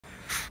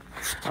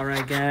All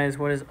right, guys,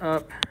 what is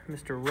up?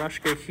 Mr.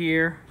 Rushka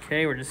here.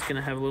 Okay, we're just going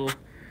to have a little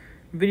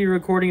video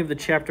recording of the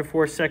Chapter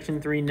 4,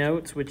 Section 3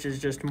 notes, which is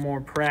just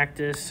more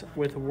practice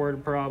with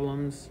word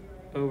problems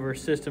over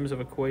systems of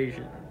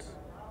equations.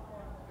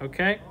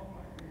 Okay,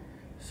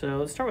 so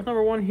let's start with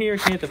number 1 here.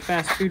 Okay, at the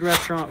fast food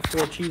restaurant,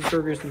 4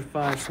 cheeseburgers and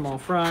 5 small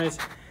fries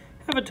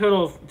have a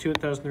total of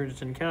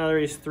 2,310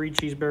 calories. 3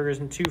 cheeseburgers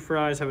and 2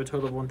 fries have a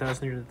total of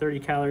 1,330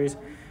 calories.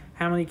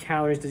 How many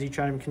calories does each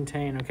item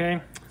contain?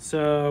 Okay,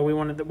 so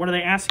what are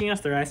they asking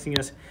us? They're asking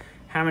us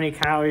how many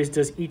calories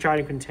does each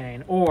item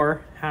contain,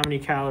 or how many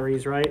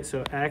calories, right?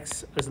 So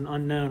X is an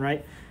unknown,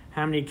 right?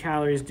 How many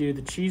calories do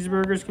the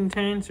cheeseburgers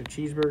contain? So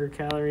cheeseburger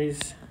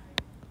calories.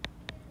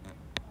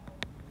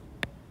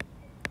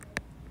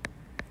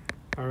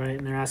 All right,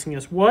 and they're asking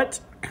us what?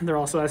 They're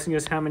also asking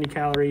us how many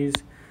calories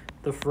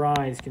the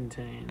fries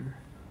contain.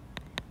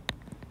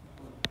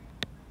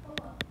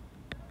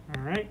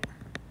 All right.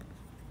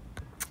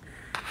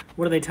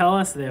 What do they tell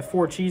us? They have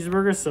 4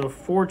 cheeseburgers, so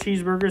 4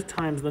 cheeseburgers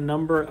times the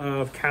number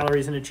of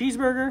calories in a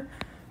cheeseburger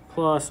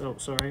plus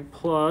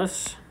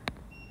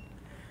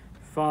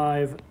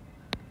 5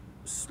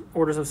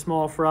 orders of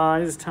small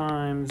fries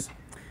times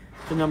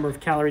the number of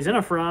calories in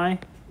a fry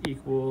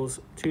equals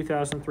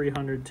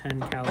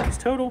 2,310 calories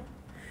total.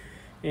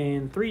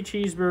 And 3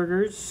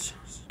 cheeseburgers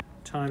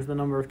times the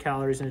number of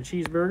calories in a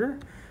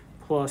cheeseburger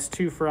plus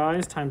 2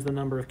 fries times the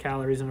number of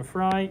calories in a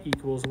fry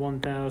equals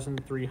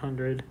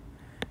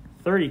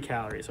 1,330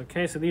 calories.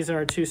 Okay, so these are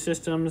our 2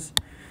 systems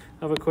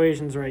of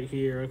equations right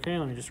here. Okay,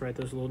 let me just write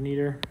those a little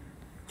neater.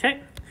 Okay,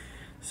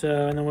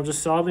 so and then we'll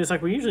just solve these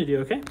like we usually do.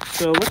 Okay,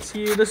 so let's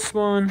use this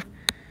one.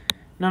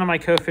 None of my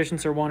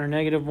coefficients are 1 or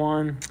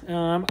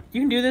 -1.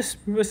 You can do this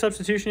with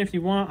substitution if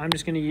you want. I'm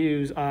just going to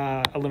use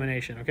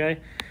elimination. Okay,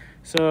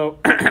 so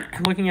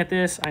looking at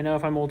this, I know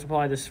if I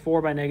multiply this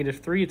 4 by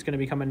 -3, it's going to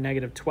become a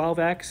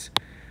 -12x.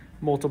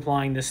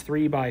 Multiplying this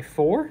 3 by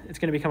 4, it's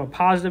going to become a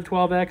positive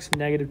 12x.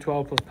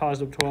 -12 plus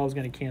positive 12 is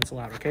going to cancel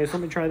out. Okay, so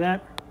let me try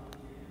that.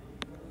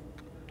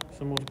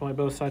 So multiply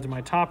both sides of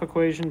my top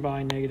equation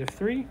by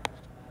 -3.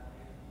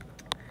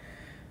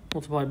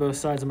 Multiply both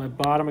sides of my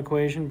bottom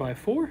equation by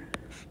 4.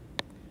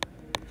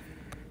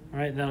 All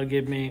right, that'll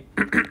give me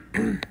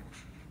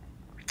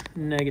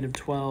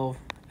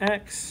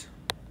 -12x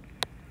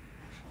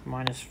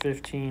minus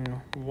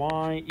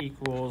 15y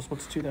equals,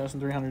 what's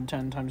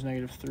 2,310 times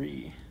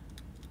 -3?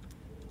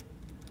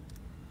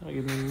 That'll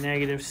give me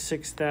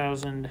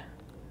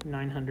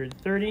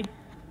 -6,930.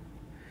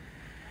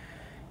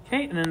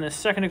 Okay, and then the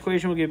second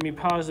equation will give me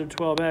positive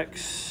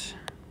 12x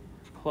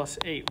plus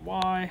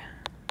 8y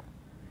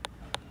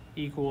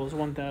equals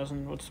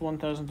 1,000. What's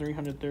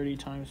 1,330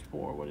 times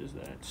 4? What is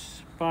that?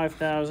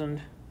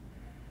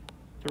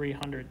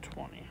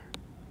 5,320.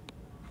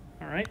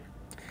 All right.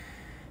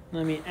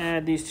 Let me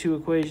add these 2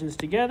 equations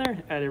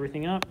together. Add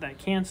everything up. That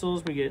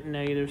cancels. We get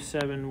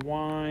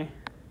 -7y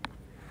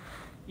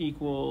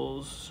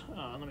equals,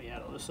 let me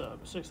add all this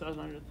up,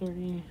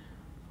 6,930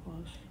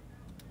 plus,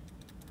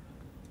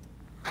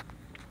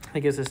 that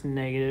gives us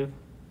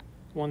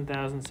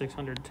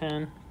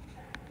 -1,610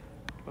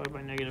 divided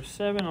by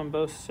 -7 on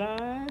both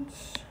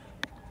sides.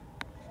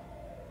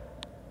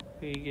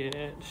 We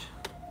get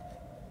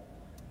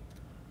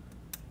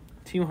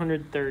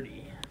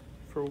 230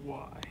 for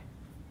y.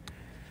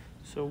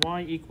 So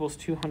y equals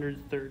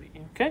 230,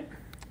 okay?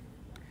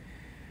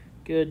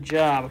 Good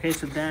job. Okay,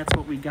 so that's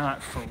what we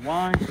got for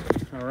y.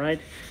 All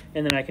right,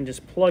 and then I can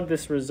just plug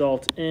this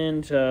result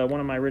into one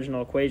of my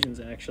original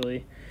equations,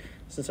 actually,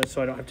 so I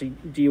don't have to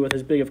deal with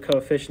as big of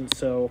coefficients.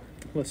 So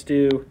let's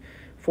do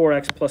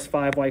 4x plus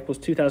 5y equals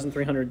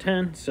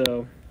 2,310.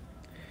 So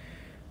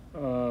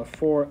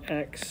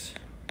 4x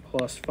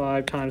plus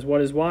 5 times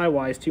what is y?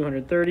 Y is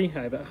 230.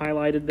 I have it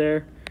highlighted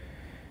there.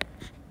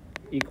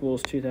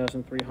 Equals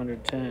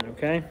 2,310,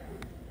 okay?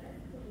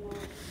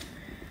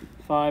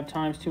 5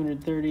 times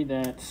 230,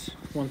 that's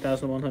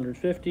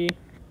 1,150.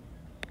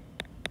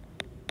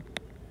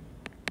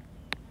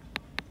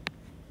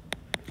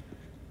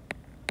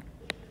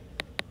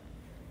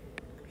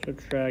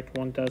 Subtract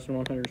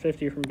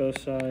 1,150 from both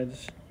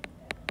sides.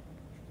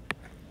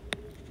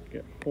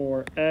 Get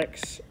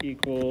 4x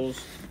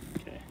equals,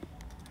 okay,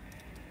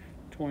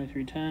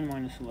 2310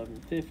 minus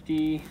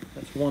 1150.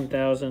 That's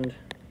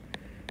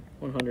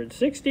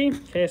 1,160.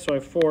 Okay, so I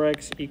have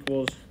 4x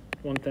equals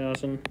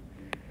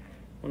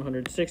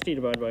 1,160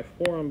 divided by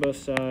 4 on both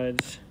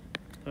sides.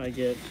 I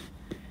get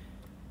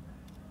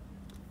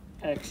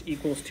x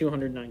equals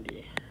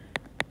 290.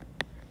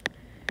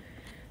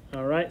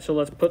 All right, so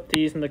let's put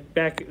these in the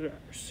back.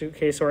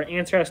 Okay, so our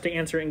answer has to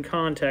answer in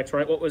context,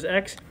 right? What was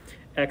x?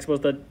 X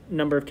was the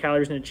number of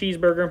calories in a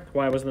cheeseburger.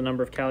 Y was the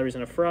number of calories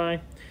in a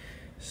fry.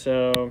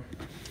 So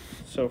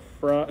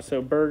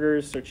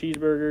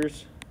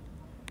cheeseburgers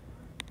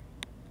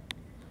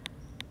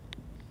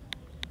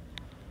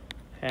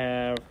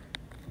have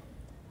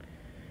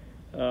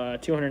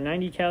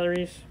 290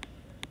 calories.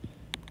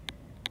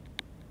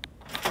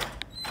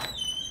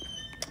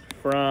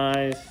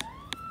 Fries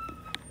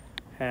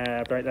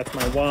have, right, that's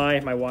my y.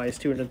 My y is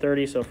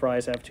 230, so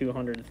fries have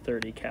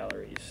 230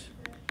 calories.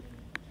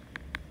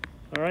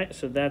 All right,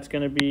 so that's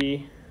going to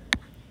be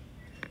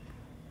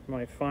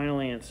my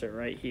final answer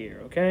right here,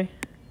 okay?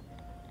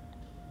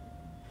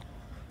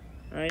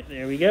 All right,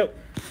 there we go.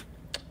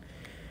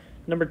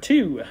 Number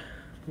 2,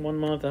 1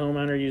 month, the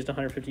homeowner used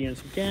 150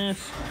 units of gas,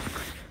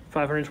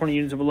 520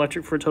 units of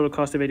electric for a total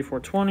cost of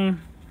 $84.20.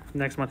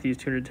 Next month, he used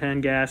 210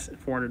 gas,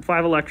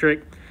 405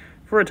 electric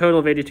for a total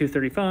of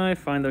 $82.35.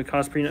 Find the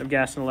cost per unit of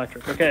gas and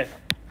electric. Okay.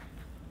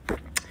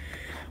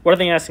 What are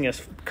they asking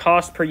us?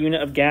 Cost per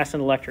unit of gas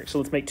and electric. So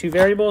let's make 2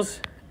 variables.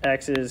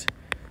 X is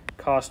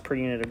cost per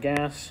unit of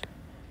gas.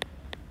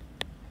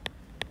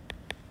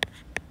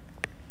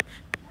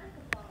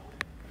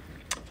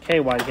 Okay,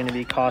 y is going to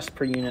be cost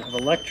per unit of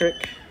electric.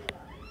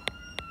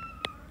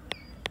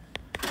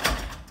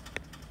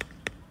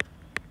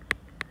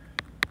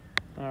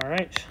 All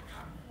right.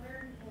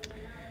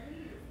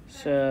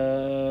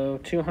 So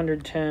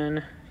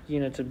 210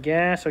 units of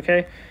gas,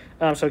 okay?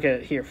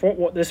 Okay, here,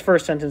 this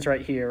first sentence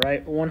right here,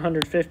 right?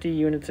 150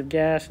 units of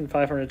gas and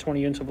 520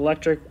 units of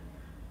electric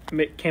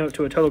came up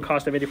to a total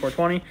cost of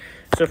 $84.20.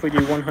 So if we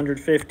do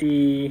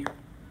 150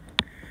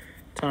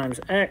 times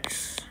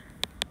X,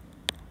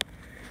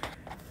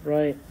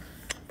 right,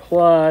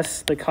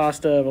 plus the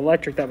cost of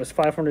electric, that was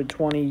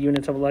 520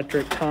 units of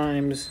electric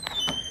times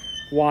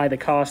Y, the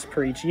cost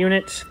per each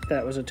unit,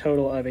 that was a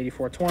total of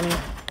 $84.20.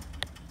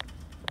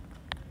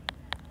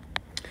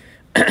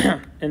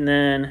 And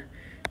then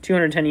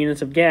 210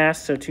 units of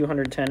gas, so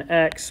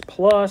 210X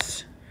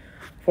plus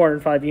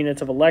 405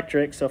 units of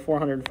electric, so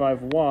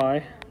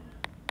 405Y.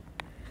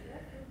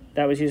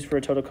 That was used for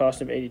a total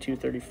cost of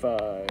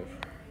 $82.35.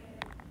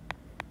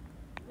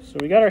 So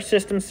we got our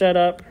system set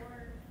up.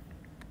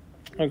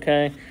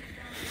 Okay.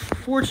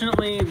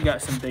 Fortunately, we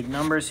got some big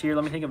numbers here.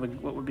 Let me think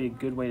of what would be a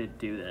good way to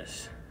do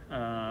this.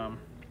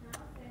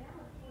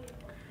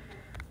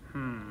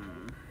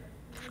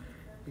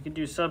 We could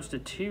do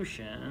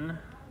substitution.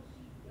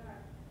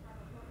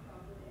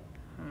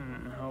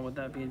 How would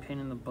that be a pain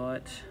in the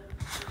butt?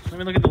 Let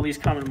me look at the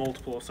least common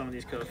multiple of some of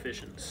these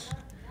coefficients.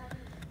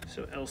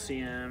 So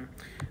LCM.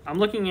 I'm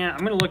going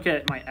to look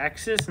at my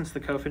x's since the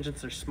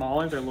coefficients are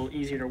smaller. They're a little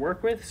easier to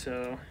work with.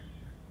 So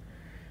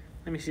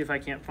let me see if I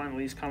can't find the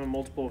least common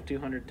multiple of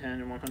 210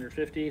 and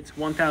 150. It's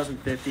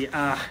 1050.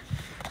 I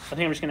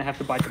think I'm just going to have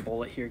to bite the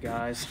bullet here,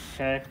 guys.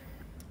 Okay.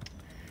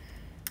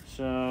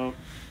 So,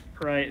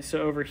 right.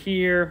 So over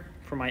here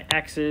for my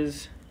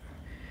x's,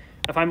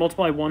 if I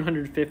multiply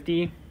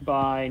 150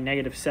 by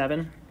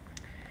 -7,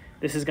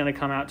 this is going to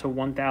come out to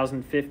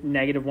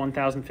negative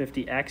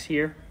 1050x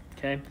here.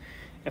 Okay.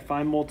 If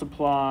I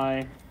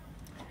multiply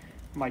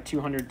my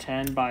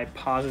 210 by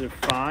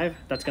 +5,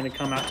 that's going to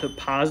come out to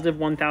positive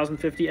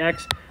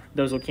 1050x.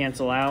 Those will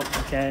cancel out.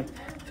 Okay.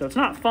 So it's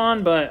not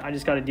fun, but I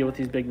just got to deal with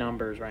these big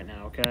numbers right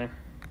now. Okay.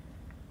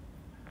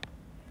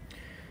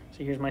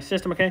 So here's my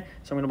system. Okay.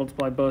 So I'm going to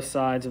multiply both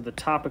sides of the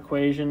top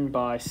equation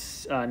by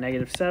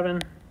 -7.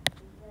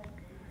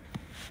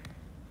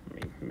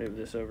 Let me move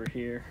this over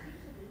here.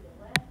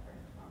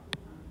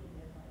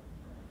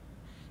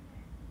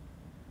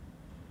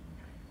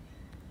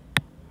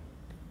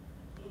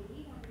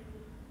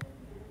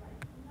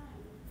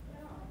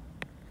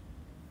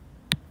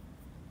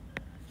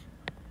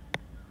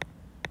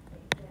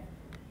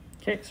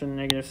 Okay, so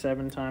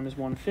 -7 times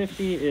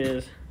 150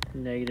 is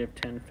negative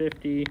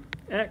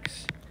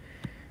 1050x,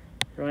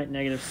 right?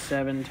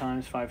 -7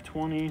 times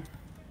 520,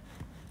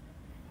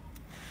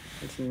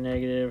 it's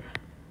negative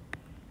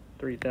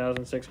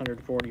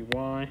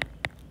 3,640y.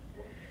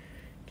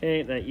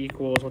 Okay, that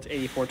equals, what's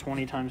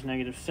 8420 times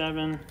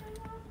 -7?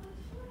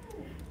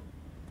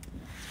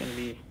 It's going to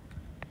be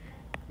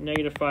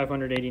negative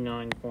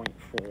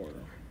 589.4.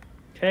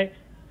 Okay.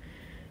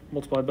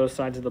 Multiply both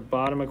sides of the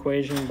bottom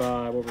equation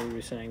by, what were we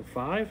saying,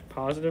 5?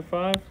 Positive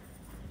 5.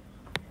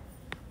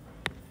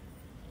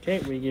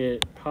 Okay, we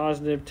get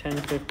positive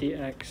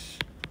 1050x.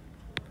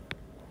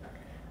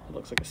 It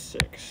looks like a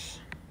 6.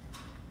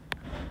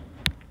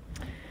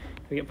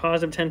 We get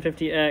positive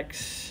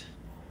 1050x.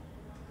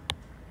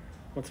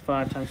 What's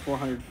 5 times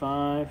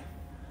 405?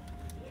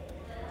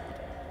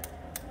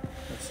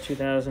 That's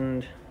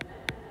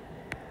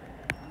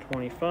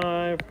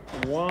 2025.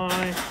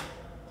 Y.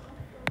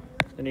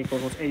 Then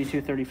equals what's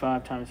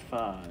 8235 times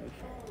 5.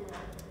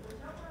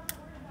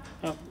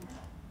 Oh.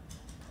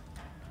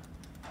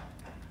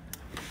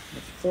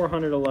 That's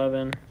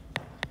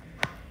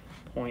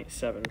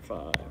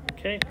 411.75.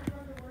 Okay.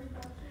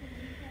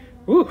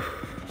 Woo.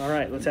 All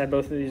right, let's add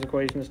both of these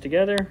equations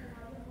together.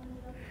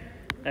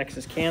 X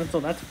is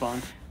canceled. That's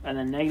fun. And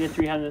then negative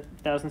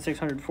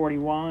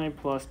 3,640y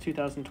plus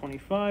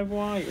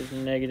 2,025y is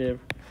negative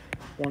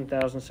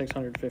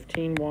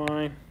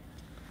 1,615y.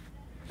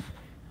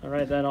 All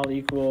right, that all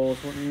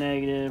equals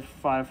negative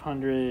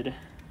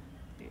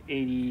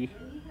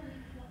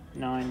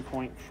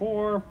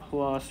 589.4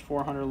 plus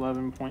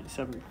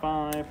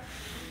 411.75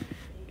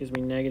 gives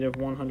me negative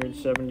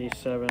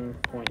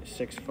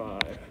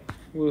 177.65.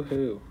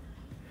 Woohoo.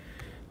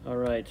 All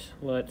right,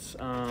 let's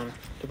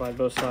divide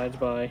both sides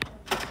by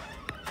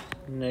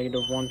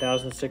negative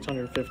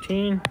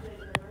 1,615.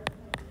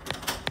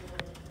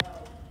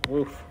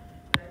 Oof.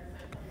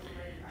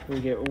 We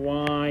get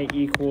y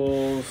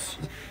equals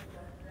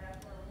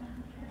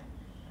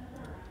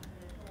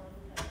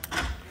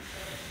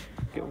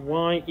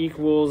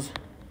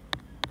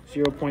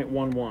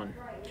 0.11.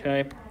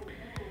 Okay,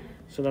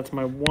 so that's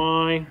my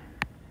y.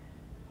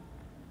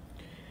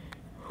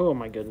 Oh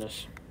my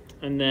goodness.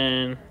 And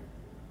then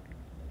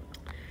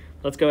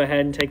let's go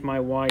ahead and take my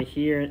y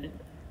here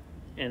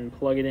and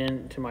plug it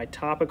into my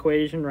top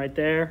equation right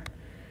there.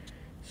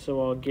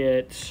 So I'll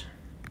get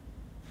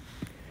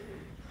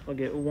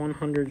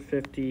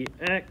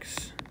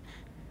 150x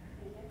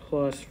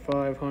plus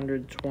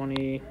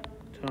 520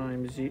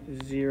 times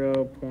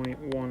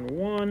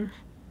 0.11.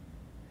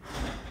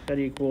 That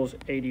equals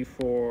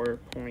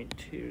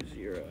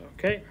 84.20.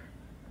 Okay.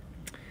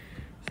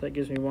 So that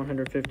gives me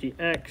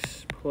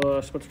 150x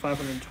plus, what's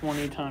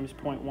 520 times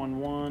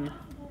 0.11?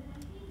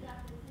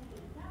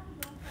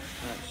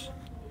 That's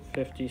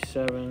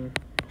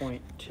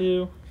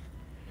 57.2.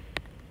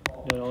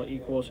 That all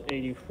equals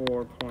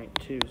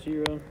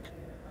 84.20.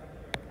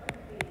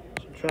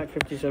 Subtract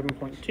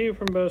 57.2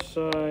 from both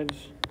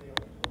sides.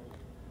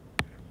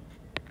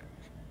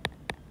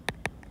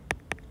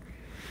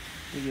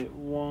 We get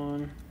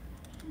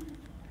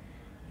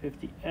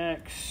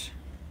 150x.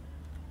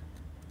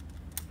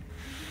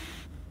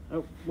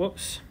 Oh,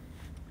 whoops.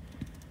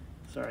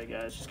 Sorry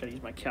guys, just gotta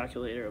use my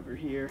calculator over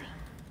here.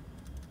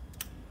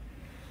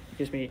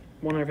 Gives me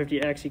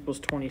 150x equals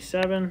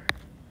 27.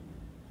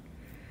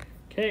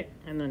 Okay,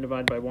 and then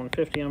divide by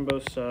 150 on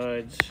both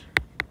sides.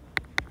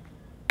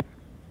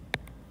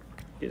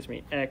 Gives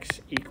me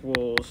x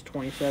equals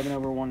 27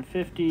 over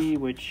 150,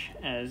 which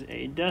as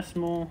a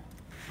decimal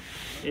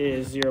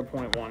is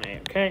 0.18.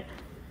 Okay,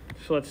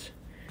 so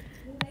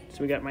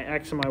we got my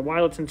x and my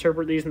y. Let's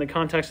interpret these in the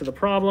context of the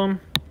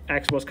problem.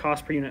 X was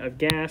cost per unit of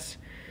gas.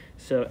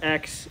 So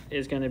x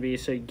is going to be,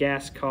 so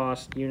gas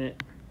cost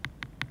unit,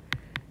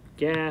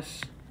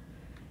 gas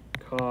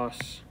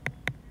costs,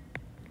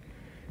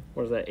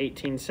 what is that,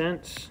 18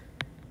 cents.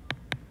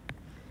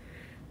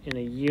 In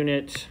a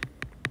unit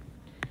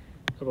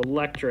of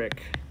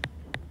electric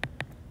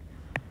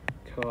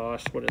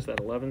cost, what is that,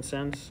 11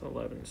 cents?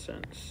 11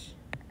 cents.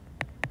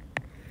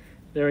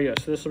 There we go.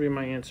 So this will be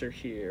my answer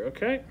here,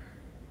 okay?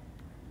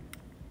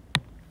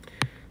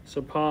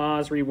 So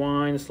pause,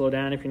 rewind, slow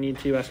down if you need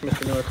to. Ask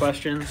Mr. Miller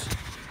questions.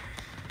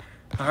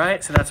 All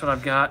right, so that's what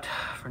I've got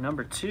for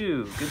number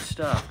 2. Good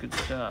stuff, good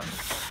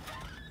stuff.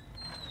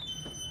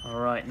 All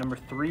right, number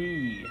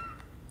 3.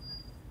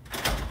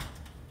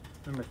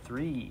 Number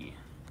 3.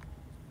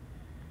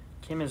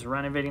 Kim is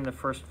renovating the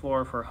first floor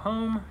of her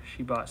home.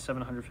 She bought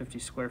 750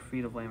 square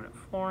feet of laminate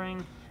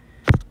flooring,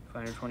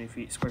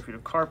 520 square feet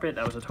of carpet.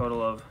 That was a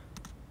total of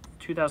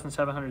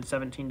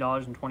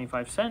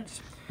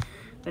 $2,717.25.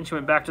 Then she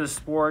went back to the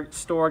store,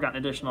 got an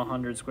additional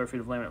 100 square feet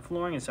of laminate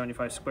flooring and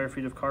 75 square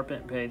feet of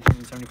carpet, and paid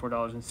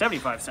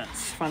 $174.75.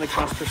 Find the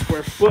cost per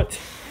square foot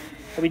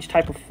of each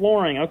type of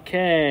flooring.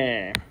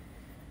 Okay.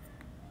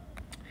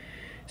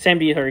 Same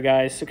deal here,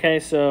 guys.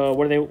 Okay, so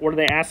what are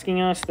they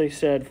asking us? They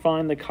said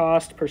find the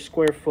cost per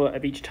square foot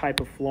of each type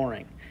of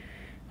flooring.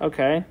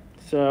 Okay,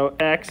 so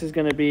X is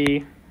going to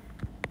be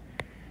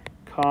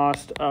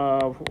cost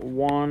of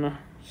 1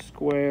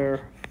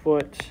 square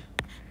foot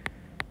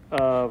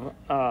of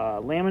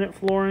laminate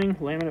flooring,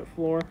 laminate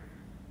floor.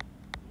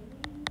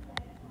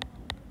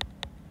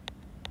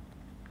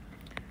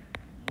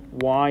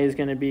 Y is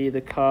going to be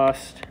the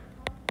cost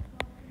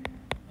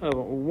of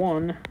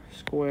 1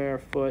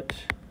 square foot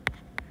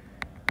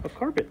of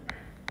carpet.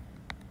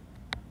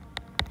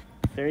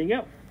 There you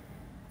go.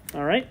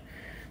 All right.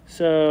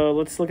 So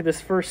let's look at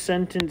this first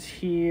sentence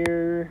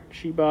here.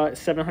 She bought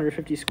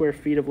 750 square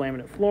feet of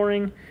laminate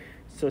flooring.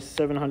 So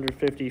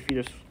 750 feet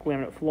of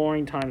laminate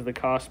flooring times the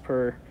cost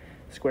per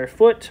square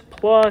foot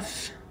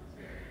plus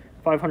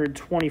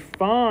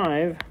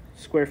 525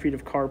 square feet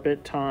of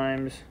carpet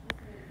times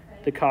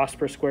the cost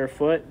per square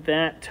foot.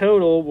 That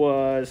total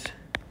was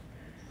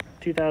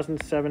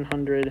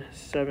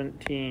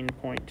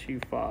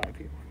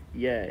 $2,717.25.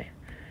 Yay.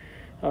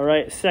 All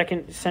right,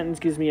 second sentence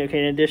gives me, okay,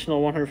 an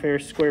additional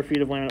 100 square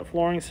feet of laminate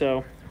flooring,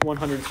 so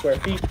 100 square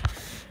feet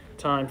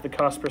times the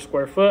cost per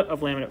square foot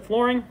of laminate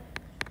flooring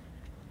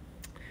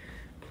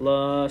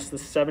plus the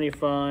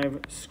 75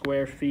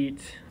 square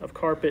feet of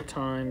carpet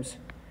times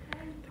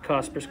the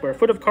cost per square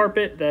foot of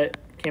carpet. That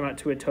came out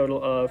to a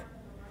total of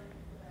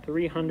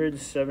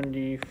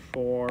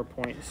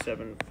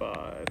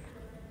 $374.75.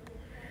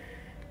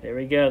 There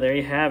we go. There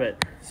you have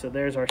it. So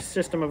there's our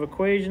system of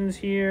equations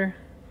here.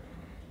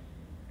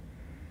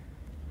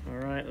 All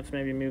right, let's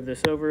maybe move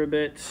this over a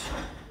bit.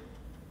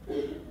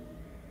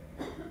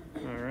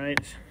 All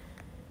right.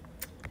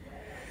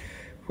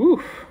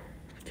 Whew.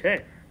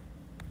 Okay.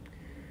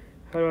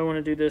 How do I want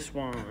to do this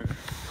one?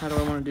 How do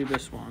I want to do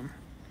this one?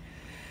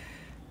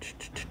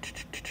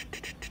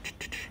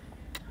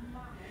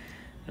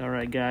 All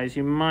right, guys,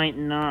 you might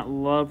not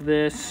love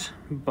this,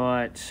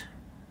 but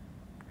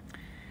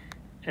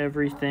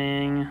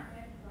everything.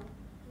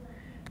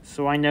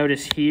 So I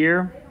notice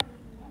here.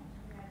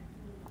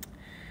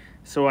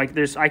 So like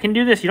I can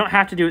do this. You don't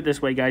have to do it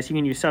this way, guys. You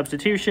can use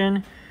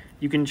substitution.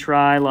 You can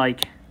try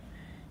like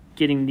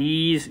getting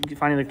these,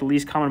 finding like the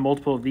least common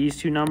multiple of these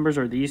two numbers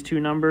or these two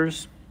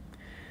numbers.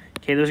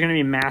 Okay, those are going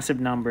to be massive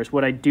numbers.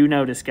 What I do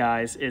notice,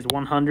 guys, is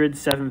 100,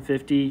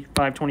 750,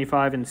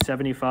 525, and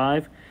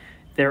 75.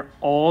 They're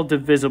all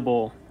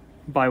divisible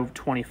by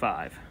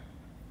 25.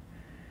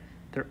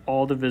 They're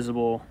all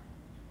divisible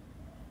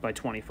by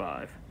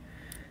 25.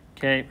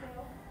 Okay.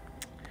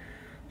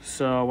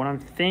 So what I'm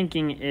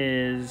thinking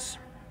is,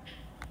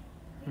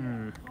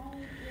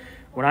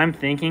 what I'm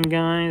thinking,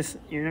 guys,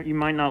 you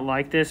might not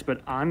like this,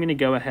 but I'm going to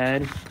go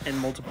ahead and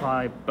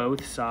multiply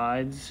both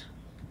sides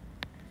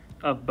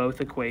of both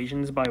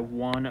equations by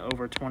 1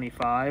 over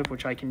 25,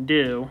 which I can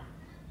do,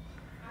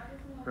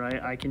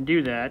 right? I can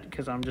do that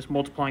because I'm just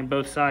multiplying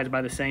both sides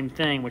by the same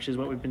thing, which is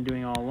what we've been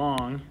doing all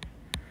along.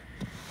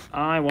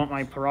 I want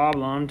my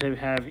problem to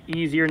have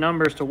easier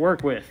numbers to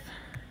work with.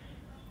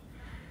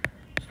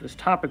 So this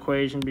top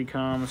equation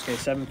becomes, okay,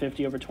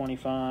 750 over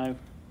 25.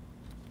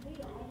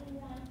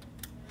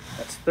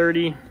 That's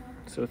 30,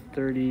 so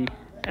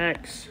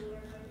 30x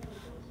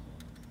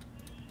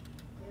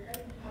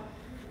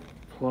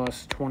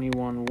plus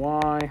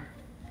 21y,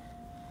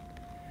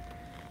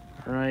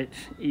 all right,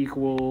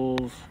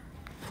 equals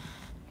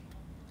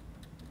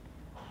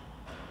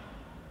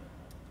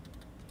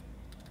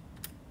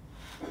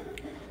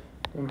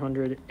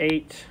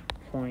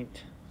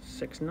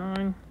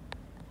 108.69.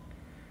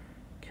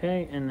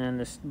 Okay, and then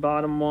this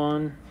bottom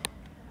one,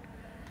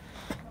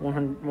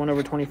 1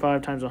 over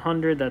 25 times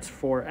 100, that's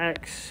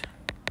 4x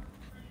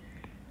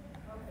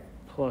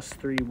plus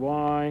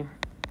 3y.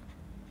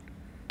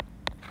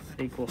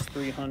 That equals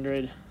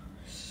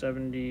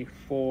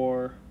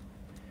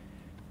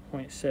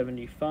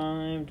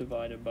 374.75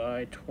 divided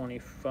by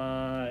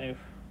 25.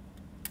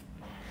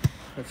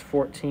 That's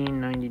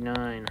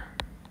 14.99.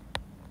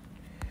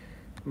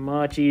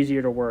 Much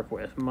easier to work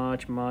with.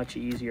 Much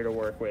easier to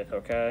work with,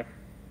 okay?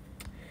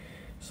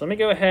 So let me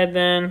go ahead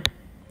then.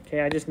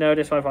 Okay, I just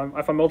noticed if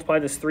I multiply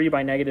this 3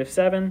 by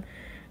 -7,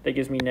 that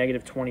gives me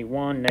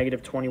 -21.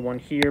 -21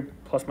 here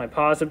plus my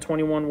positive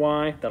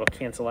 21y. That'll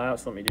cancel out,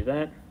 so let me do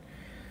that.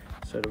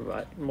 So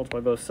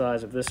multiply both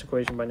sides of this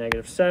equation by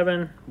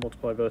 -7.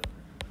 Multiply both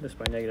this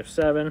by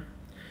 -7.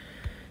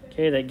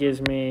 Okay, that gives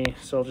me,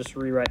 so I'll just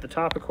rewrite the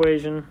top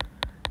equation.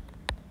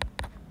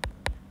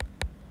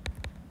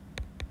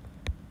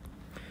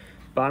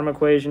 Bottom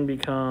equation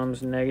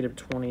becomes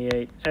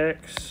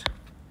 -28x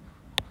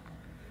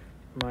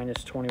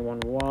minus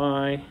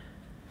 21y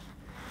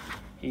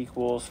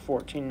equals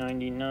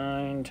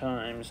 14.99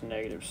 times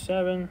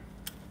 -7.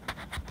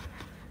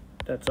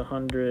 That's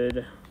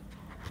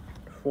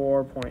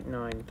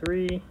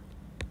 104.93.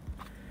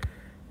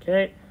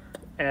 Okay,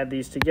 add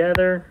these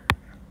together.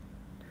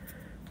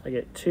 I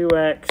get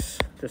 2x.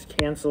 This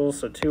cancels,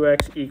 so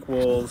 2x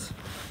equals,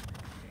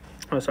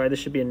 oh, sorry, this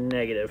should be a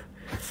negative.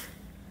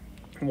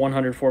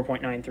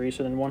 104.93,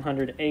 so then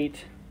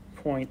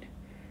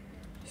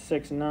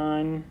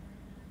 108.69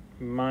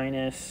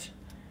 minus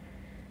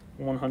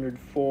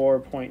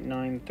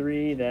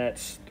 104.93,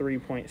 that's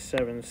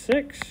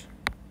 3.76.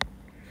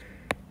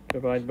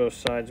 Divide both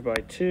sides by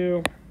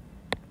 2.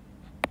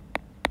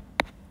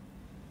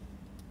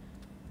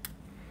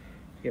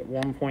 Get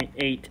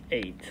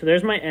 1.88. So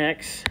there's my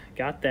x.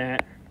 Got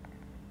that.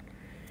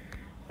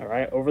 All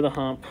right, over the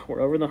hump.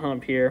 We're over the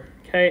hump here.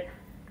 Okay.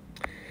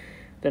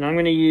 Then I'm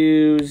going to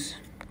use,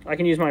 I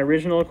can use my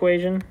original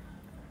equation.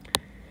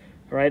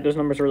 All right, those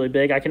numbers are really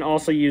big. I can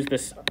also use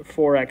this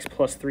 4x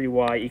plus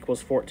 3y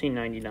equals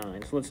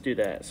 14.99. So let's do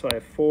that. So I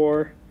have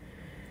 4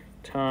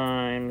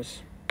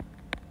 times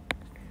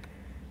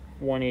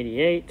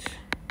 188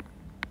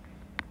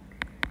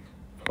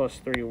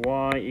 plus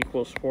 3y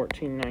equals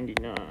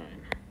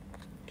 14.99.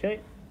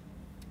 Okay.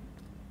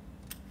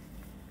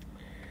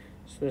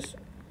 So this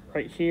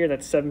right here,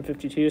 that's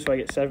 752. So I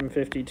get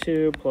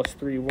 752 plus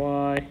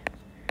 3y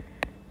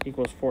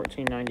equals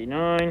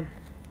 14.99.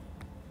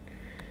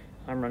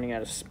 I'm running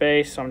out of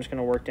space, so I'm just going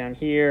to work down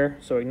here.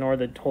 So ignore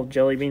the whole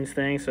jelly beans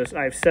thing. So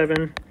I have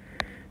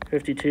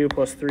 752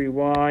 plus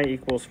 3y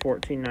equals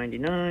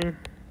 14.99.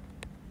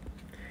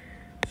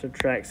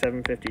 Subtract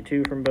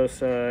 752 from both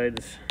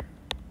sides.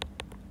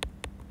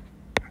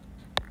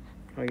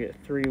 I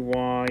get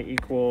 3y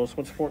equals,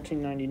 what's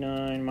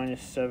 14.99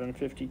 minus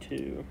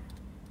 752?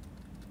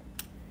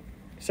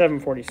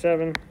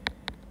 747.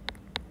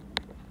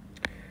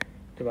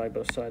 Divide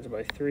both sides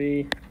by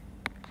 3.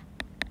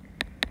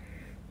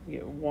 You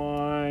get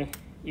y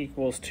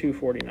equals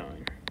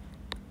 249.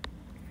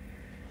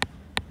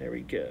 There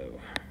we go.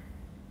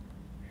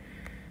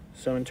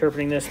 So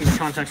interpreting this in the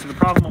context of the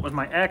problem, what was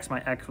my x?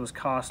 My x was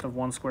cost of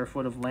 1 square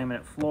foot of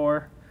laminate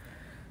floor.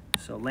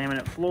 So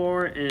laminate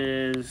floor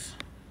is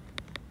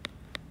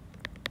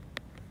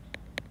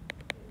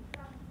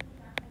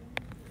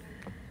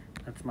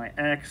that's my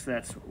x.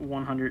 That's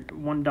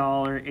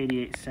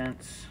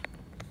 $1.88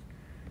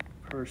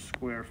 per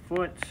square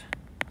foot.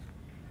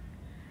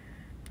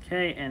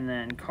 Okay, and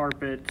then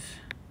carpet,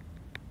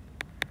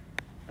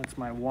 that's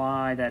my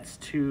Y, that's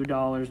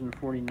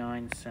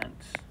 $2.49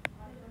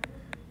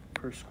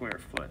 per square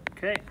foot.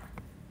 Okay.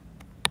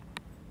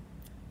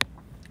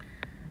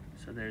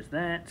 So there's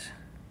that.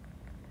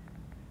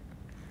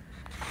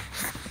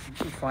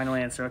 Final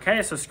answer.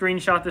 Okay, so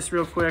screenshot this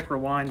real quick,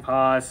 rewind,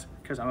 pause,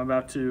 because I'm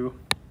about to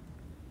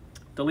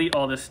delete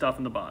all this stuff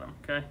in the bottom,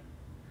 okay?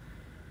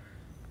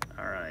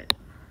 All right.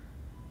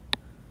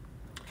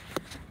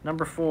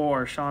 Number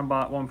 4, Sean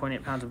bought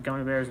 1.8 pounds of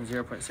gummy bears and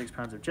 0.6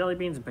 pounds of jelly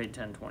beans and paid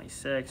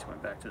 $10.26.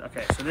 Went back to,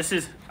 okay, so this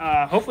is,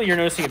 hopefully you're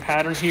noticing a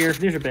pattern here.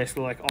 These are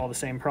basically like all the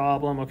same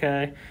problem,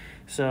 okay?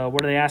 So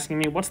what are they asking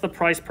me? What's the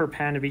price per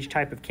pound of each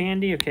type of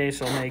candy? Okay,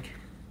 so I'll make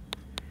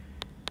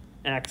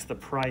X the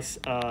price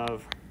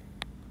of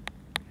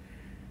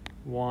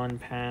 1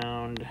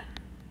 pound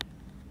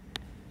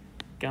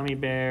gummy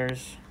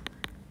bears.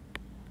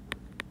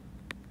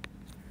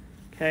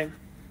 Okay.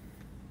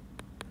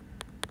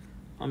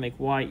 I'll make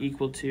Y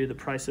equal to the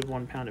price of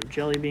 1 pound of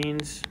jelly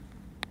beans.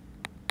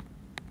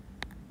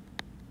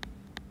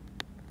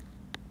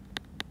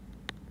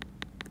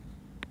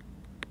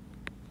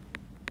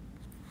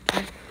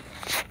 Okay.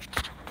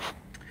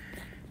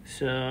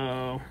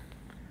 So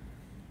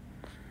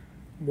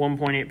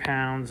 1.8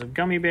 pounds of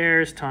gummy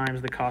bears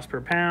times the cost per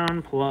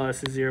pound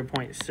plus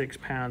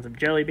 0.6 pounds of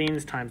jelly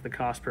beans times the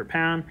cost per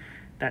pound.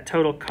 That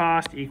total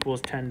cost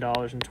equals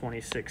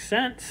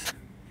 $10.26.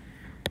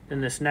 Then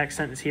this next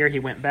sentence here, he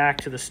went back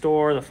to the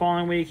store the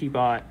following week. He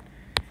bought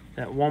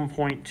that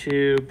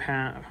 1.2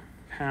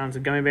 pounds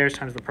of gummy bears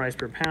times the price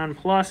per pound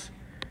plus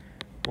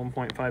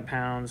 1.5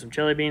 pounds of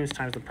jelly beans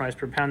times the price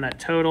per pound. That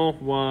total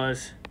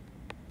was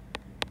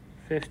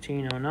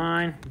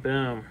 $15.09.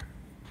 Boom.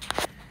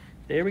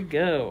 There we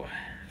go.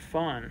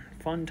 Fun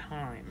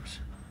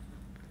times.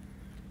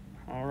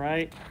 All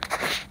right.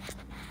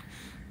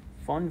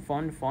 Fun.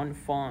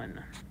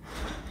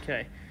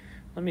 Okay,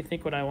 let me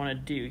think what I want to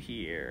do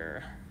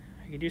here.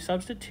 I could do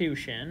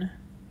substitution.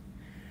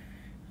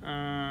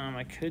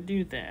 I could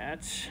do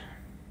that.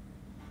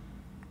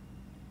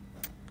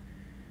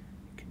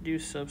 Could do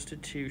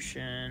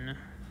substitution.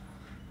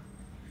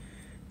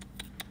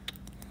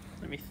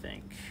 Let me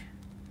think.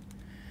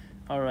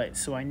 All right,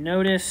 so I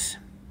notice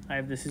I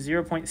have this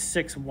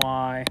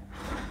 0.6y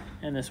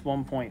and this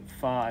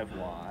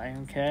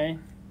 1.5y, okay?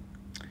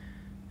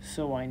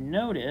 So I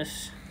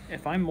notice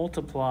if I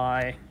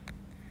multiply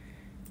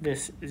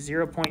this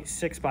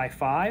 0.6 by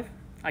 5,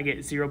 I get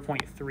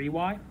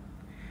 0.3y.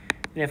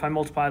 And if I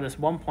multiply this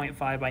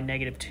 1.5 by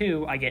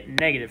 -2, I get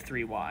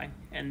 -3y.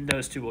 And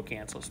those two will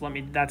cancel. So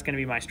that's going to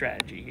be my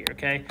strategy here,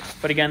 okay?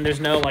 But again,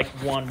 there's no like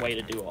one way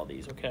to do all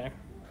these, okay?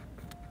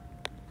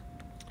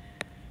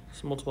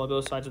 So multiply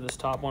both sides of this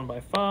top one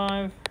by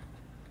 5.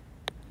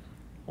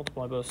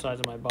 Multiply both sides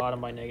of my bottom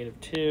by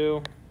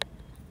 -2.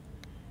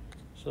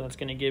 So that's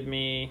going to give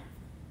me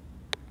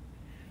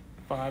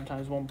 5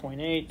 times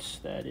 1.8.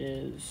 That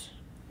is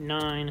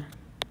 9x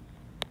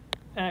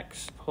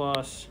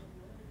plus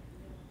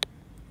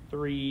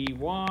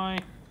 3y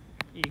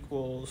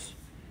equals,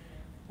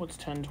 what's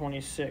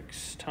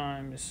 1026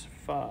 times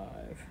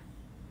 5?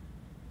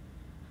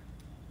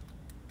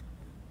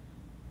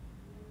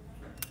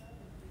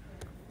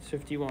 It's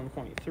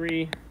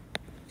 51.3.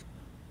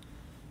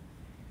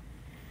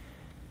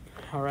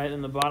 All right,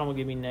 and the bottom will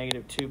give me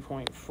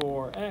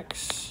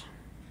 -2.4x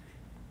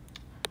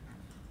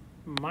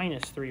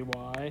minus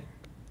 3y,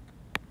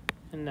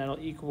 and that'll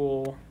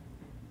equal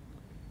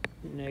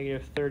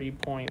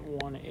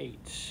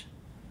 -30.18.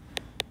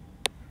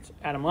 Let's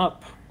add them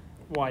up.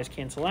 Y's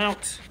cancel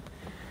out.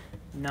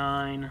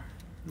 9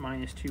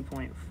 minus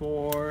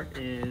 2.4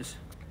 is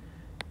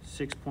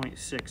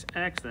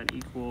 6.6x. That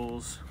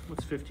equals,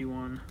 what's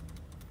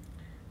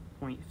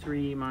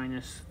 51.3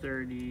 minus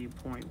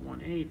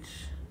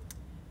 30.18?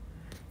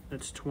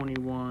 That's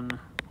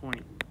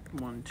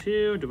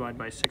 21.12. Divide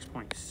by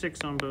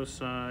 6.6 on both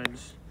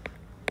sides.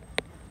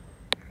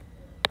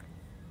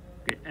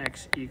 Get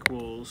x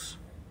equals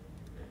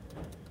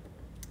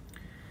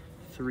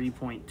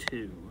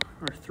 3.2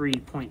 or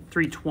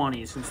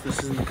 3.320, since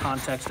this is in the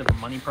context of a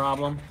money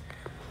problem.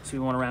 So we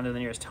want to round to the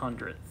nearest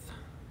hundredth.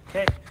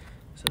 Okay,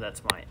 so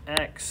that's my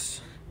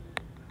x.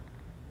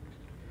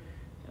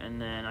 And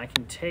then I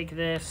can take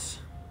this,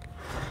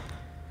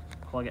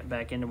 plug it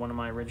back into one of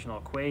my original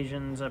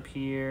equations up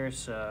here.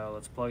 So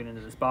let's plug it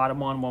into this bottom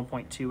one,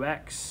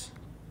 1.2x.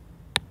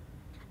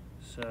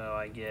 So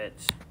I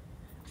get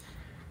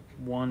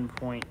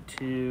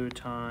 1.2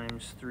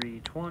 times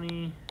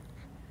 320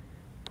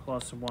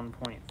 plus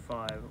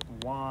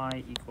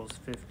 1.5y equals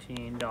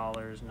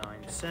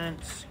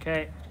 $15.09.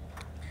 Okay.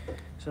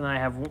 So then I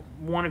have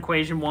one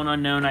equation, one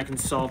unknown. I can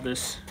solve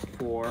this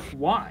for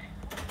y.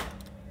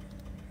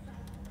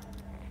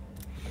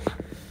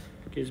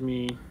 Gives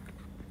me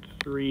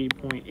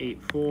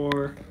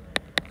 3.84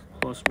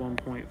 plus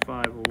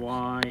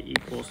 1.5y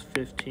equals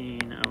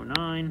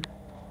 1509.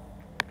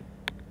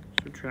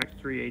 Subtract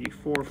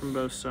 384 from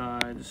both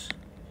sides.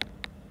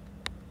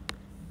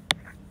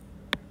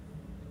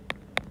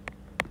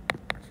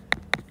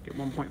 Get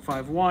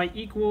 1.5y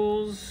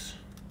equals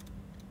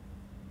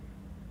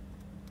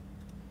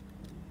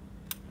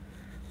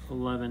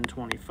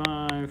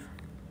 1125.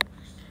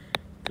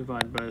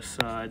 Divide both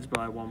sides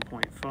by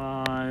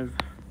 1.5.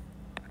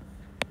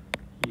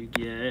 You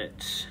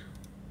get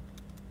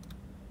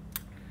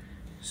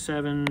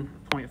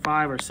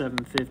 7.5 or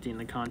 750 in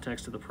the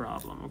context of the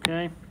problem,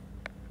 okay?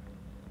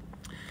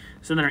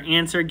 So then our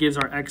answer gives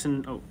our x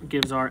and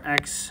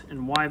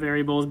y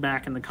variables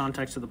back in the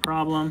context of the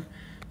problem.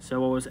 So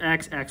what was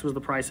x? X was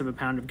the price of a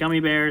pound of gummy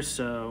bears.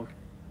 So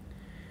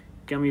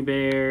gummy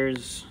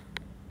bears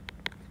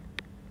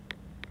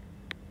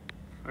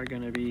are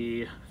going to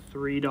be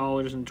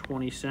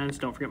 $3.20.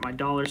 Don't forget my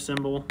dollar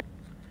symbol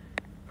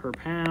per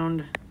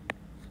pound.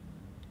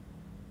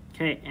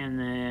 Okay, and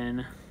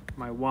then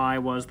my y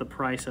was the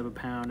price of a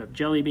pound of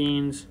jelly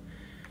beans.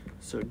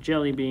 So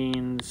jelly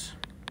beans,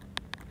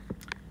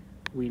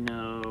 we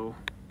know,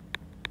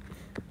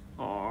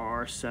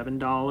 are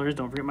 $7.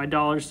 Don't forget my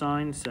dollar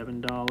sign,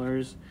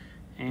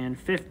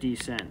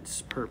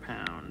 $7.50 per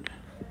pound.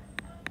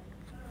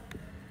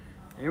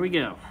 There we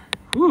go.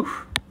 Whew.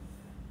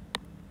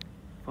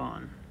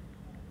 Fun.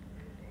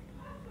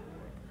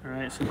 All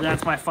right, so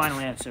that's my final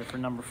answer for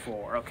number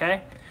 4,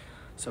 okay?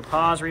 So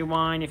pause,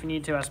 rewind if you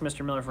need to. Ask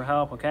Mr. Miller for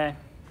help, okay?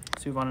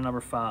 Let's move on to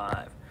number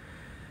 5.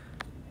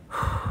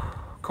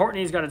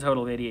 Courtney's got a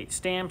total of 88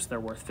 stamps. They're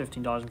worth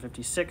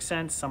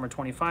 $15.56. Some are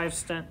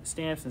 25-cent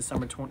stamps and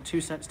some are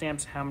 2-cent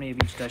stamps. How many of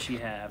each does she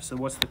have? So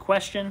what's the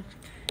question?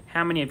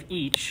 How many of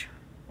each,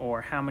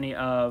 or how many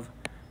of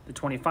the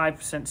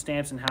 25-cent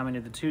stamps and how many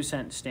of the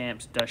 2-cent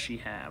stamps does she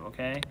have,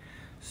 okay?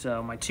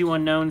 So my two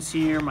unknowns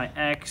here, my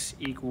x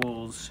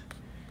equals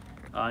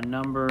a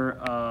number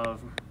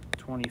of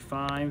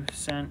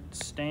 25-cent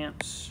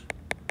stamps.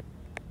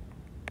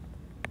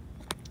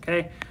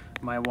 Okay,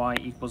 my y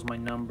equals my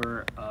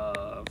number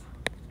of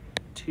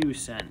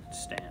 2-cent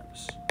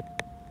stamps.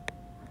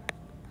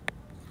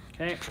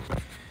 Okay,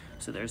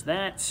 so there's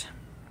that.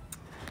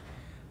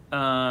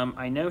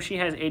 I know she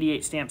has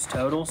 88 stamps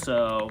total,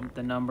 so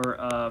the number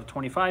of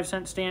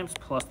 25-cent stamps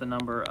plus the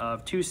number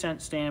of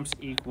 2-cent stamps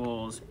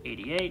equals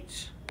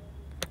 88.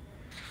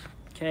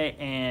 Okay,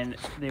 and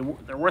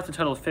they're worth a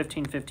total of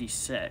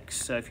 $15.56.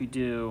 So if you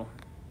do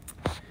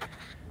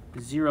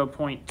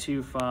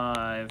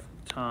 0.25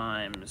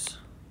 times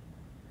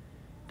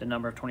the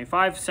number of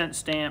 25-cent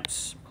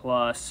stamps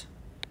plus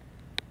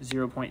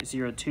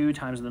 0.02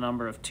 times the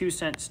number of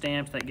 2-cent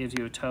stamps, that gives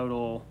you a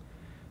total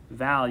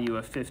value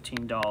of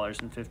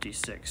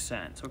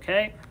 $15.56,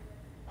 okay?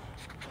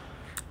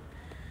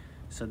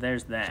 So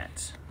there's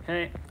that.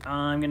 Okay,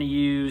 I'm going to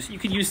use, you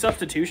could use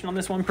substitution on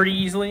this one pretty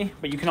easily,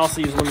 but you can also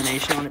use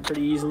elimination on it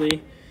pretty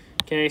easily.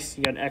 Okay, so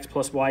you got x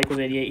plus y equals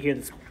 88 here.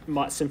 That's a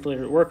lot simpler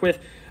to work with.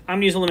 I'm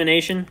going to use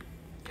elimination,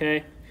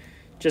 okay,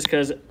 just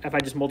because if I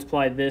just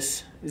multiply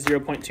this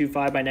 0.25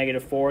 by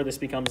 -4, this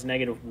becomes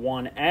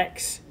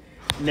 -1x.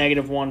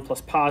 -1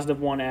 plus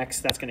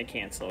 +1x, that's going to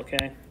cancel,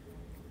 okay?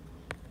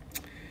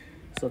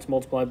 So let's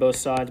multiply both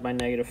sides by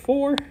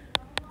 -4.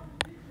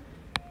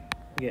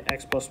 We get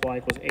x plus y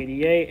equals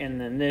 88,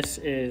 and then this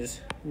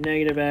is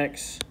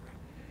 -x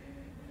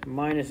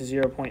minus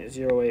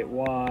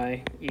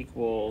 0.08y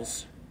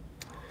equals,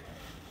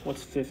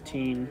 what's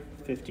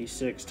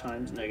 1556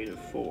 times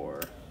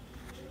 -4?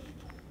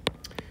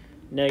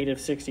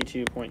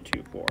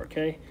 -62.24,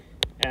 okay?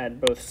 Add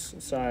both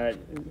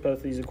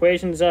of these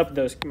equations up,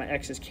 my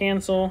x's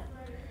cancel.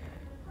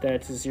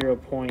 That's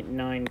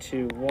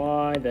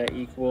 0.92y, that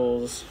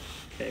equals,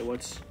 okay,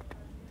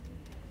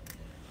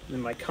 then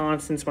my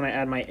constants, when I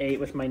add my 8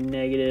 with my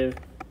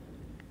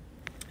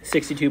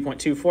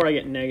 -62.24, I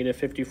get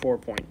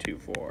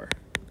 -54.24.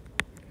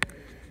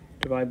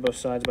 Divide both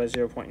sides by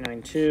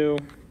 0.92.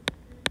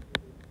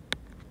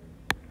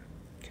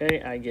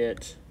 Okay, I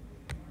get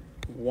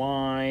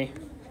y,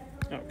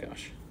 oh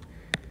gosh,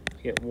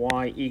 I get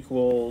y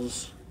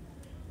equals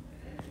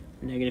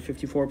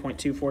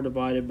 -54.24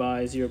 divided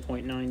by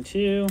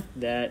 0.92.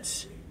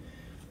 That's,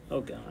 oh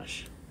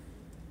gosh,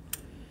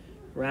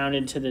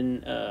 rounded to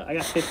the, I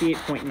got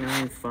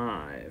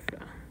 58.95.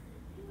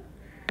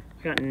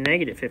 I got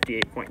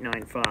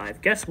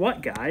 -58.95. Guess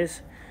what,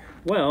 guys?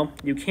 Well,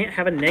 you can't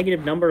have a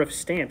negative number of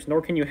stamps,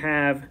 nor can you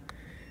have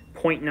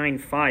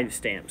 0.95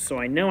 stamps. So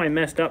I know I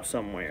messed up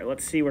somewhere.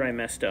 Let's see where I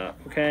messed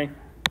up, okay?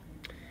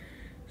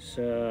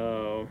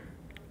 So,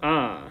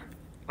 I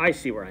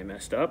see where I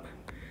messed up.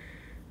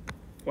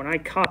 When I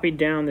copied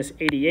down this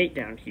 88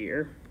 down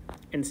here,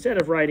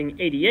 instead of writing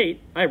 88,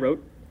 I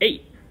wrote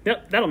 8.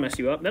 Yep, that'll mess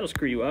you up. That'll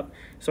screw you up.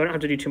 So I don't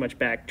have to do too much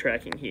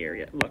backtracking here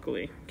yet,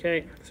 luckily.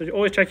 Okay, so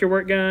always check your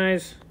work,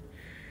 guys.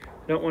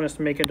 Don't want us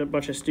to make a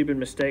bunch of stupid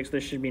mistakes.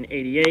 This should be an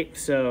 88.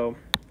 So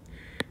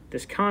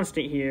this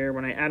constant here,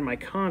 when I add my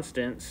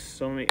constants,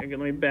 so let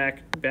me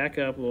back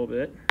up a little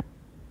bit.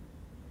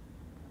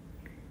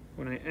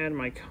 When I add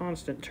my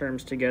constant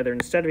terms together,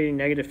 instead of being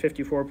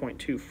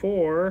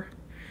 -54.24,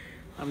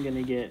 I'm going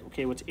to get,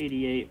 okay, what's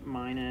 88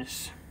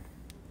 minus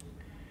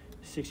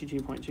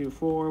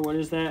 62.24? What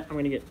is that? I'm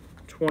going to get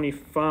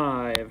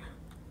 25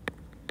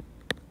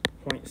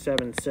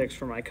 0.76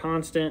 for my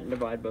constant,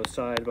 divide both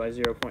sides by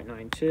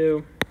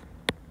 0.92.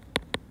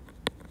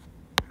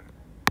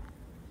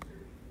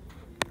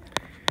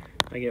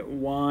 I get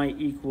y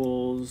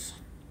equals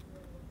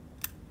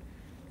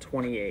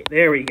 28.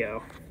 There we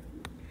go.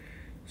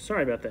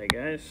 Sorry about that,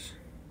 guys.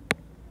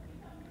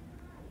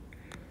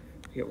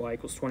 I get y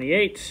equals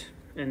 28,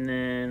 and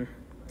then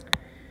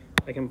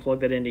I can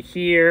plug that into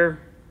here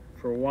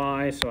for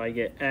y, so I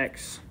get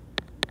x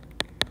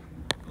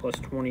plus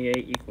 28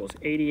 equals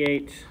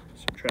 88.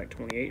 Subtract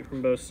 28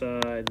 from both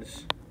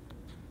sides.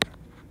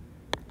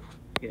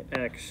 Get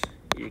x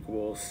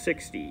equals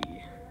 60.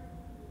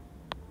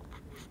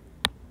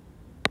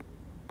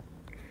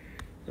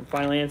 And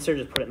final answer,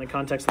 just put it in the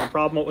context of the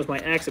problem. What was my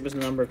x? It was the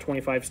number of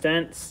 25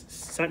 cent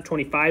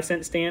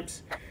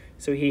stamps.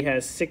 So he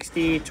has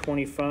 60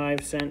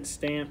 25-cent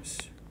stamps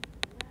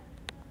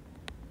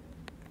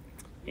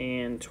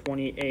and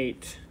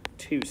 28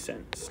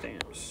 2-cent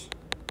stamps.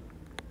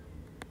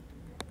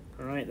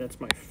 All right, that's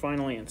my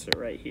final answer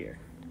right here.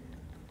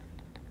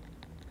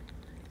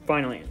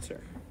 Final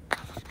answer.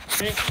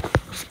 Okay.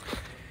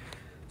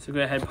 So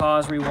go ahead,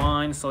 pause,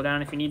 rewind, slow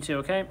down if you need to,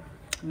 okay?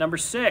 Number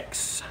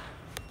 6.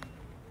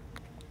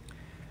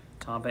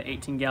 Tom had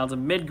 18 gallons of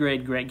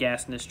mid-grade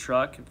gas in his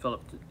truck and filled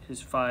up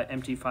his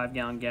empty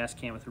 5-gallon gas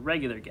can with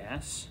regular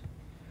gas.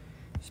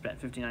 He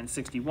spent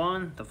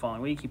 $59.61. The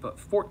following week, he put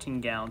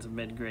 14 gallons of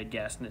mid-grade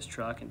gas in his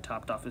truck and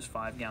topped off his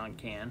 5-gallon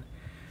can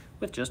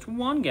with just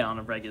 1 gallon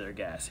of regular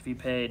gas. If he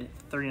paid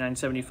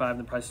 $39.75 and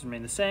the prices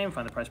remain the same,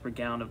 find the price per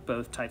gallon of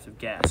both types of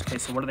gas. Okay,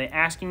 so what are they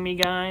asking me,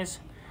 guys?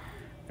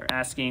 They're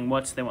asking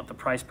they want the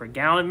price per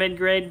gallon of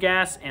mid-grade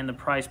gas and the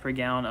price per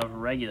gallon of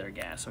regular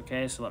gas.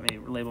 Okay, so let me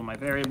label my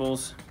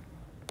variables.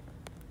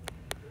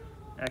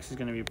 X is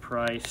going to be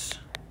price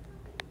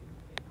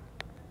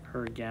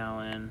per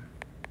gallon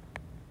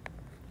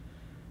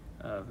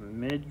of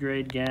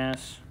mid-grade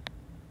gas,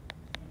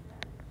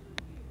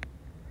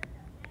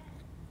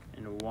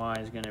 and Y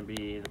is going to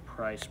be the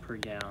price per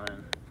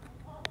gallon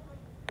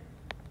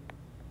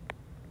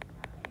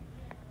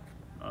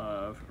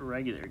of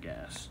regular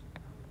gas.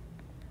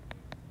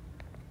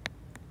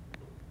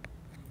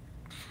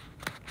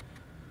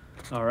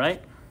 All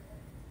right.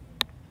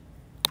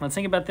 Let's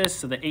think about this.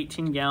 So the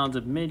 18 gallons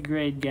of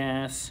mid-grade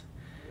gas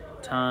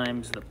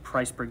times the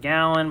price per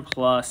gallon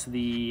plus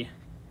the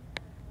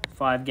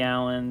 5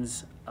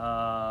 gallons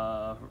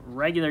of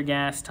regular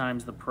gas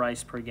times the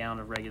price per gallon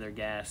of regular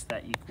gas.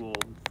 That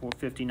equaled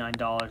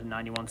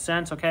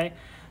 $59.91, okay?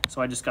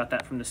 So I just got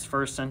that from this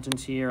first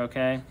sentence here,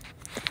 okay?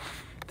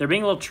 They're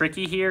being a little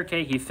tricky here,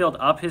 okay? He filled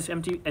up his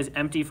empty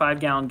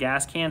 5-gallon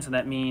gas can, so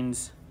that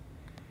means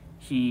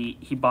he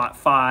bought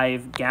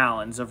 5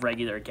 gallons of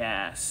regular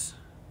gas.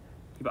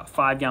 He bought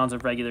 5 gallons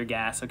of regular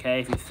gas,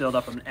 okay? If he filled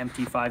up an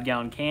empty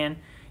 5-gallon can,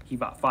 he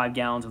bought 5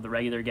 gallons of the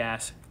regular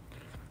gas.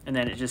 And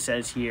then it just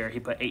says here he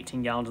put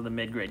 18 gallons of the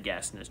mid-grade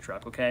gas in his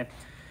truck, okay?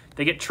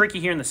 They get tricky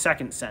here in the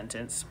second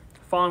sentence. The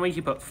following week,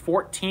 he put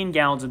 14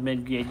 gallons of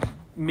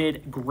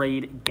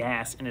mid-grade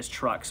gas in his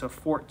truck. So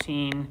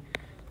 14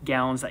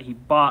 gallons that he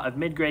bought of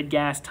mid-grade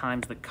gas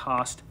times the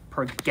cost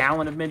per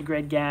gallon of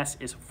mid-grade gas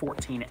is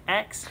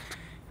 14x.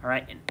 All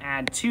right, and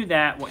add to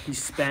that what he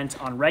spent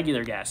on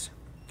regular gas,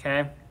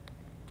 okay?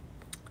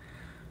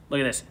 Look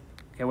at this.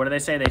 Okay, what do they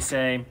say? They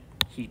say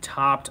he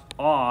topped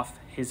off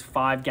his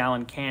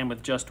 5-gallon can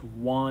with just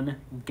 1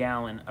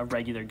 gallon of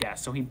regular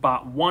gas. So he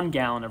bought 1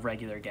 gallon of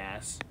regular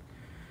gas,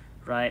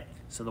 right?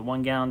 So the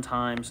 1 gallon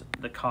times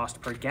the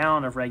cost per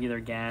gallon of regular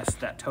gas,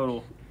 that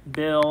total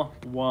bill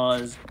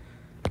was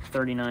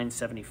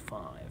 $39.75.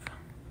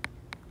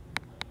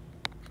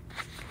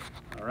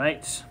 All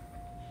right.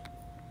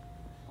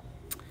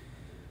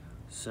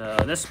 So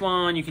this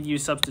one, you could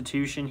use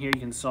substitution here.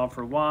 You can solve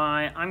for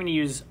y. I'm going to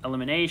use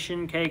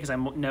elimination, okay, because I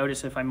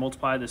notice if I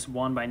multiply this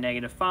 1 by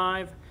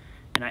 -5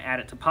 and I add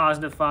it to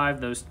 +5,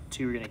 those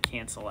two are going to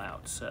cancel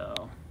out.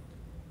 So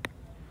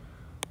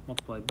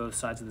multiply both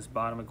sides of this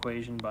bottom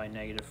equation by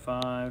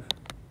 -5.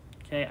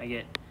 Okay, I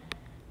get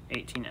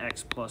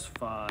 18x plus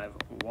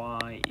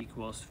 5y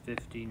equals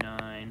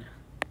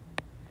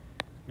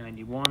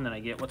 59.91. Then I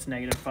get what's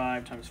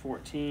 -5 times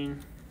 14.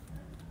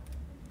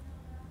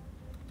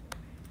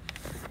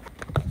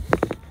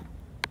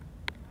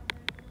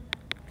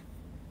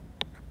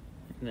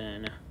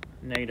 Then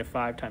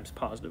 -5 times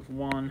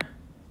 +1.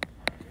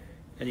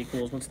 That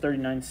equals, what's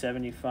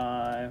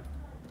 39.75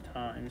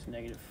 times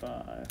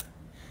 -5?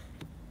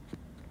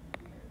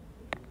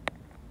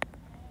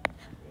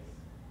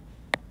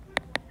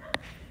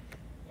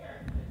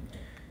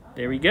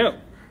 There we go.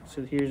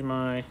 So here's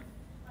my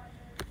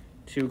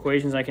two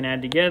equations I can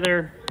add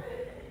together.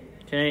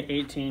 Okay,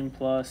 18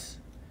 plus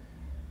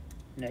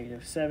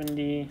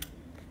 -70.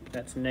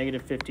 That's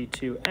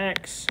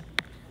 -52x.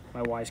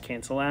 My y's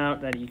cancel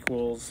out. That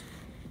equals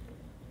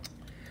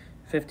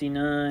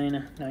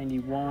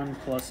 59.91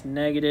 plus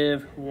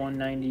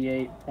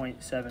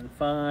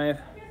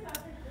 -198.75.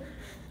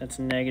 That's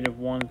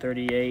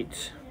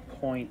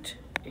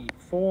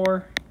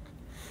 -138.84.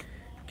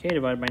 Okay,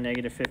 divided by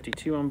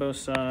 -52 on both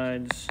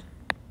sides.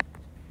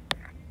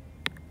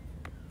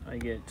 I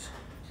get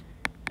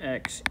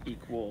x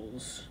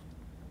equals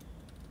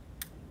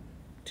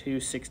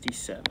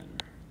 267.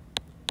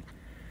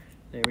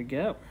 There we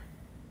go.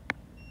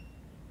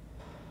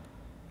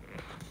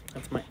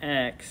 That's my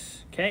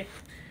x, okay?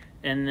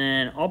 And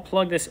then I'll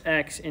plug this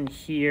x in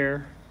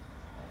here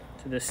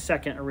to the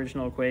second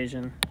original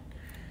equation.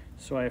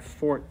 So I have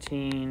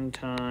 14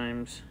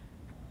 times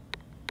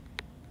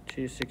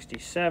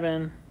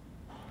 267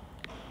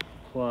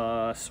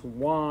 plus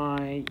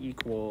y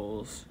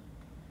equals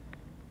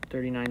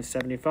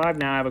 3975.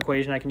 Now I have an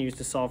equation I can use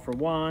to solve for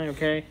y,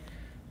 okay?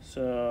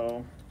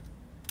 So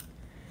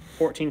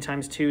 14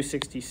 times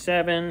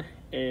 267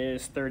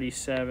 is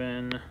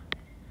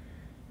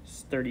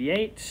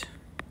 3738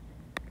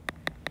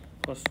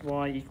 plus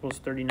y equals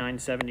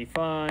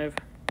 3975.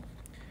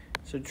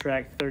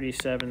 Subtract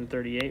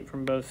 3738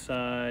 from both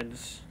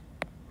sides.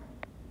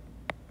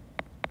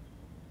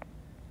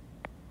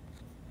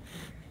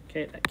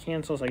 Okay, that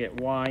cancels. I get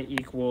y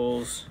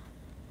equals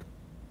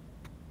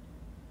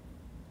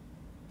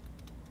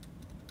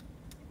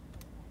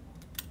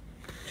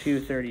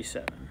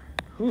 237.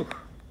 Whew.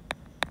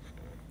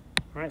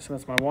 All right, so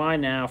that's my y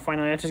now.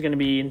 Final answer is going to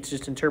be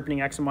just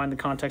interpreting x and y in the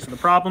context of the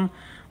problem.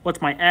 What's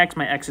my x?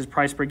 My x is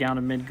price per gallon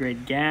of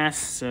mid-grade gas.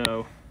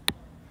 So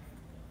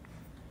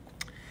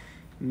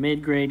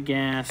mid-grade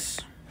gas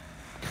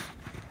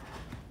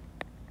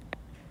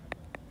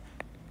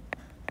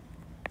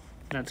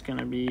that's going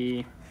to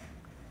be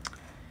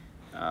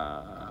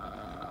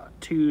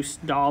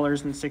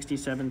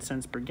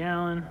 $2.67 per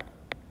gallon.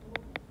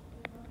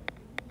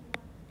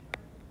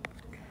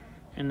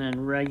 And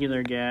then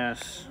regular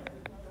gas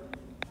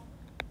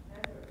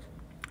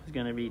is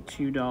going to be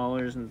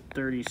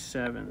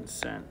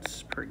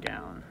 $2.37 per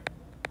gallon.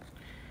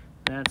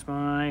 That's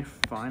my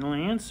final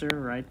answer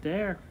right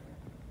there.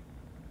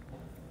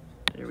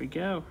 There we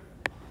go.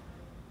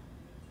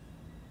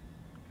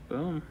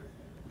 Boom.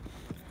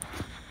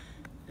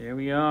 There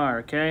we are.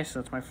 Okay,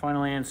 so that's my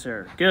final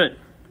answer. Good.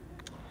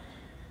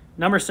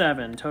 Number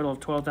 7, total of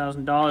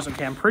 $12,000.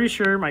 Okay, I'm pretty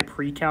sure my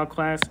pre-cal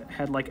class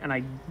had like an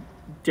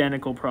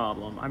identical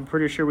problem. I'm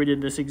pretty sure we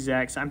did this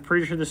exact. I'm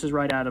pretty sure this is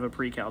right out of a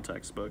pre-cal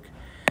textbook.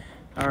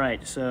 All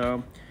right,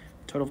 so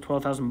total of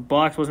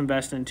 $12,000 was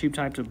invested in 2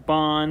 types of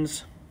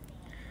bonds.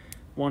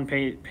 One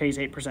pays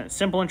 8%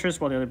 simple interest,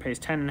 while the other pays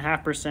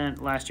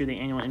 10.5%. Last year, the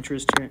annual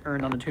interest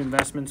earned on the 2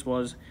 investments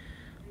was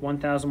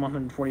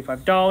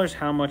 $1,145.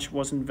 How much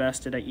was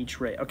invested at each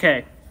rate?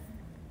 Okay,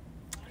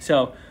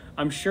 so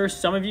I'm sure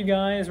some of you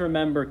guys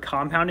remember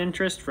compound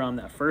interest from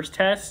that first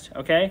test,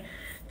 okay?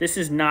 This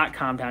is not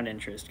compound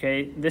interest,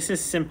 okay? This is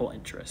simple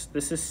interest.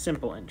 This is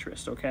simple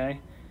interest,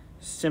 okay?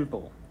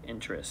 Simple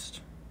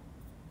interest,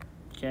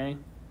 okay?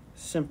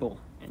 Simple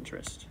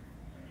interest.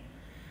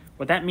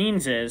 What that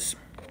means is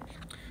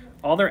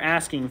all they're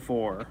asking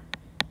for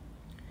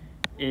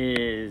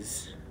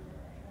is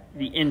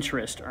the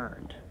interest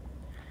earned.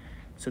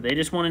 So they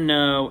just want to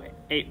know,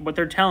 what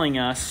they're telling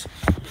us,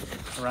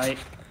 right,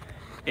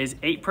 is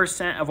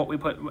 8% of what we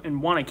put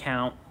in one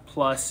account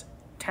plus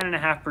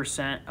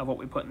 10.5% of what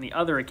we put in the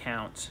other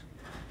account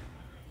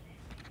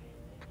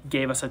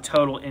gave us a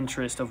total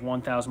interest of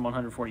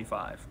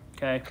 $1,145,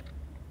 okay?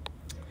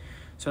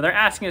 So they're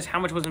asking us how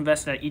much was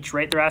invested at each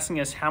rate. They're asking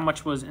us how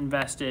much was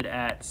invested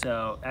at,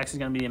 so X is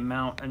going to be the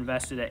amount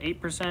invested at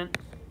 8%.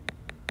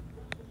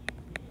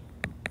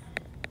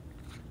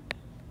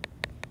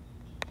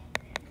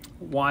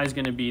 Y is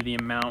going to be the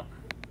amount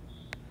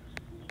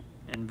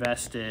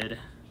invested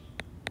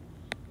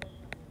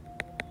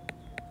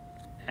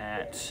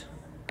at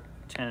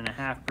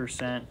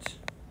 10.5%.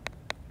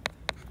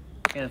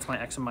 Okay, that's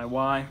my X and my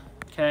Y.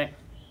 Okay,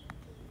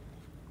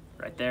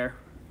 right there.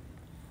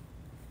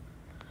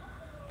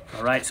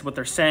 All right, so what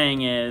they're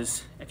saying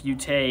is if you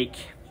take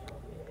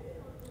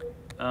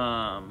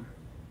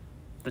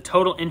the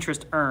total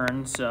interest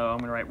earned, so I'm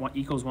going to write 1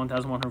 equals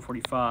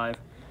 1,145,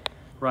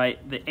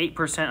 right? The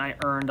 8% I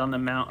earned on the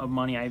amount of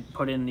money I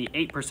put in the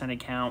 8%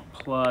 account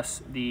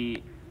plus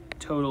the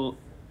total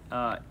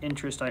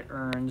interest I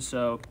earned,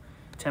 so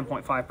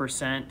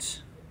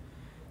 10.5%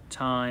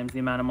 times the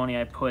amount of money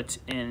I put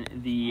in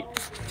the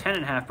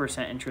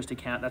 10.5% interest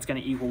account, that's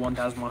going to equal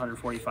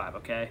 1,145,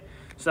 okay?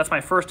 So that's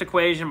my first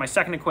equation. My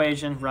second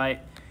equation,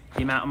 right,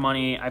 the amount of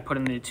money I put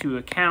in the 2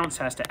 accounts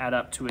has to add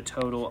up to a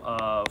total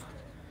of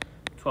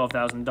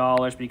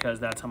 $12,000 because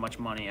that's how much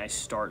money I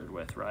started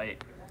with,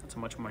 right? That's how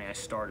much money I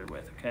started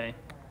with, okay?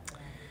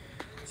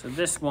 So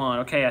this one,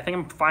 okay, I think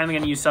I'm finally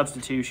going to use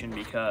substitution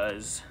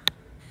because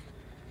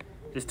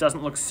this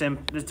doesn't look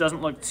this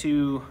doesn't look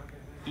too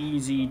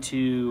easy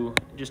to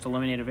just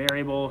eliminate a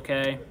variable,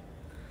 okay?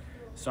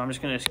 So I'm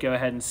just going to go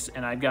ahead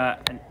and I've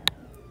got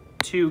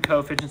 2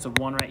 coefficients of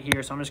 1 right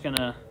here, so I'm just going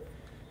to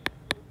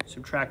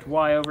subtract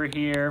y over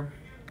here.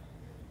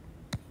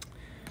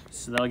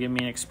 So that'll give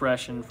me an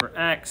expression for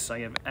x.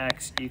 I have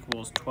x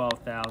equals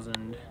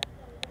 12,000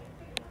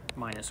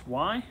 minus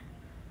y.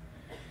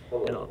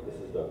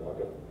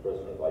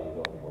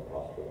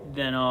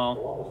 Then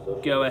I'll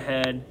go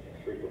ahead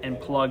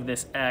and plug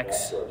this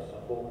x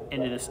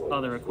into this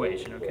other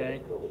equation,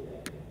 okay?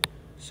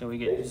 So we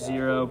get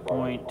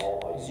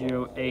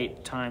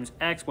 0.08 times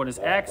x. What is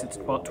x? It's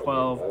about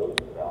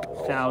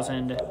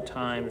 12,000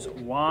 times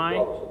y.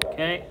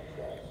 Okay,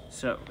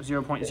 so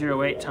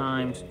 0.08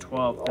 times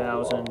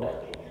 12,000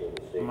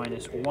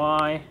 minus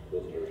y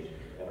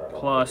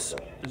plus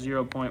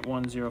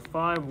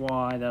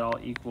 0.105y. That all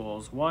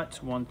equals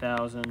what?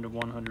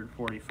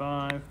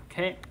 1,145.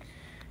 Okay.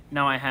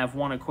 Now I have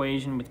one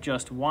equation with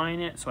just y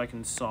in it, so I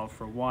can solve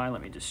for y.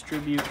 Let me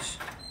distribute.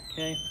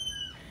 Okay.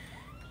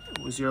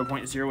 It was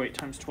 0.08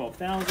 times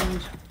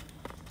 12,000.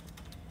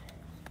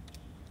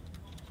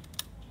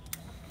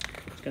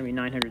 It's going to be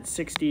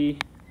 960.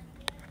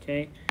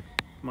 Okay.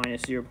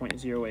 Minus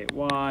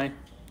 0.08y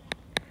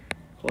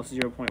plus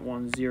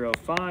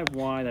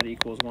 0.105y. That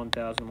equals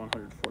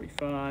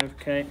 1,145.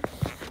 Okay.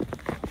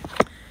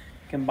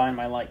 Combine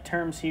my like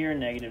terms here.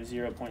 Negative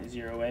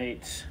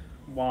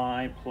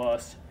 0.08y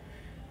plus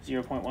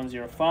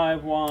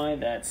 0.105y.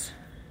 That's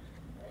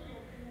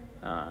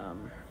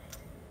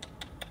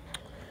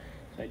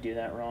did I do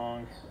that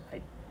wrong?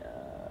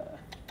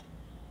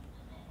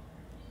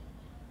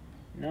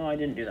 No, I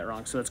didn't do that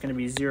wrong. So that's going to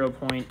be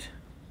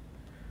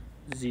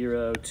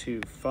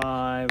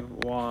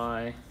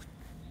 0.025y.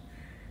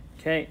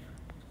 Okay,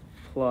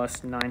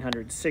 plus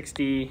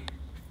 960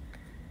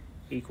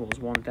 equals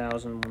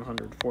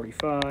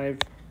 1,145.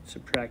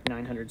 Subtract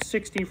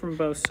 960 from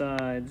both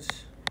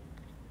sides.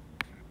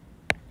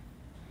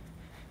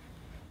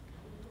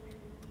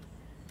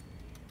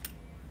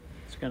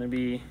 It's going to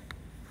be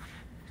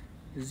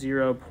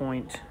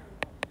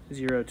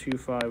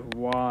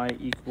 0.025y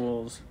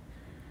equals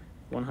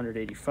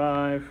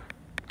 185.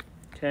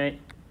 Okay.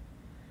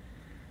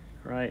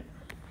 All right.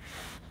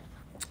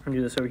 I'm going to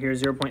do this over here.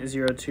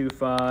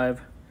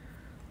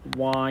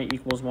 0.025y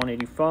equals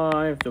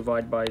 185.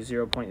 Divide by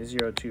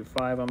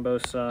 0.025 on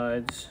both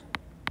sides.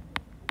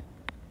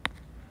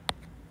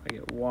 I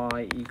get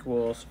y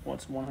equals,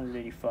 what's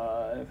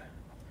 185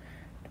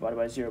 divided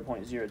by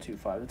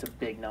 0.025? That's a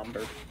big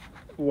number.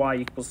 Y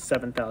equals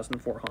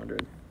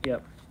 7,400.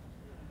 Yep.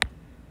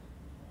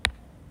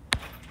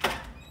 So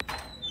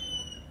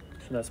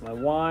that's my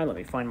y. Let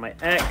me find my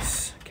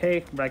x.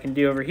 Okay, what I can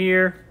do over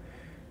here,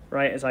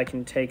 right, is I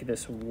can take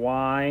this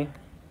y.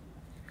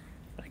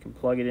 I can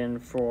plug it in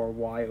for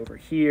y over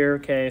here.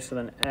 Okay, so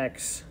then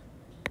x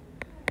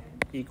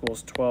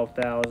equals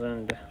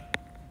 12,000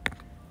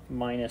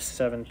 minus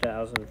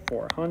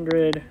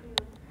 7,400,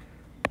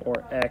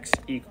 or x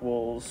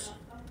equals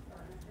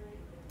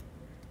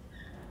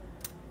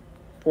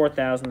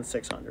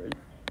 4,600.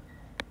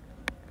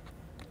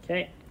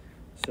 Okay,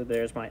 so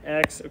there's my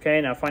x. Okay,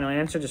 now final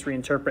answer, just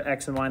reinterpret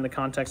x and y in the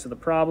context of the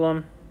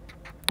problem.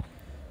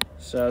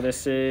 So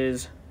this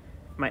is,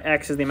 my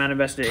x is the amount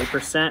invested at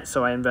 8%,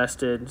 so I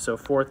invested, so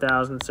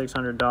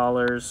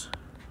 $4,600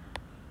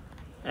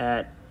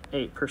 at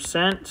 8.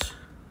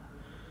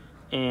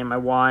 And my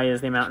y is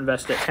the amount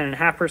invested at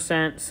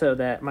 10.5%, so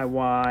that my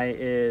y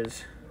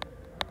is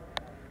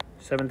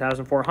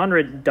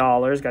 $7,400.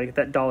 Got to get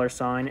that dollar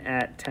sign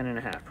at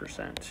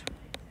 10.5%.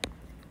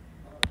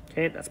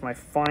 Okay, that's my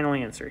final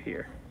answer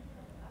here.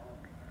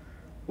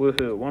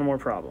 Woohoo, one more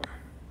problem.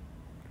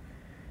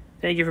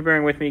 Thank you for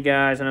bearing with me,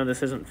 guys. I know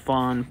this isn't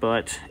fun,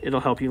 but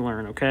it'll help you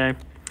learn, okay?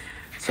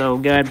 So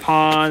go ahead,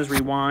 pause,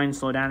 rewind,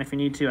 slow down if you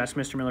need to. Ask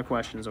Mr. Miller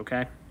questions,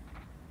 okay?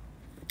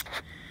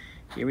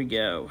 Here we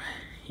go.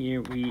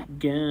 Here we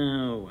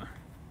go.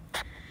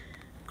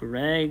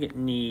 Greg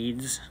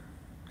needs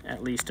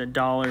at least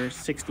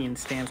 $1.60 in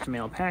stamps to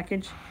mail a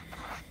package.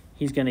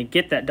 He's going to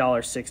get that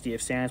 $1.60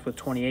 of stamps with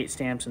 28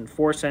 stamps and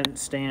 4-cent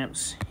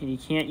stamps. And he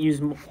can't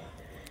use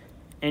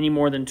any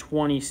more than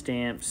 20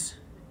 stamps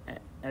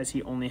as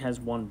he only has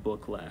one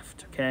book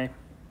left, okay?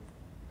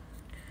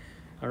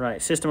 All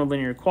right, system of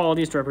linear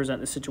equalities to represent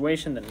the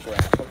situation, then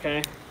graph,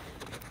 okay?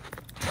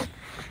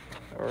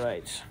 All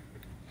right.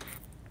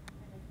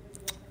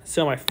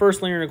 So my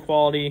first linear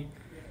inequality,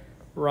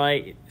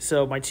 right?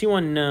 So my two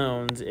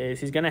unknowns is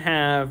he's going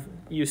to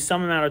use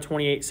some amount of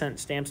 28-cent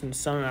stamps and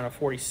some amount of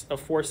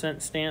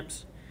 4-cent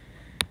stamps.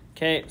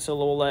 Okay, so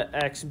we'll let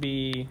x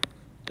be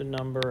the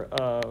number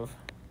of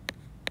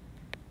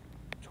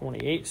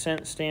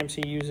 28-cent stamps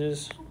he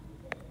uses.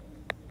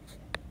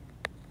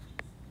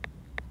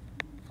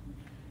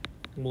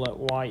 We'll let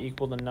y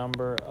equal the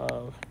number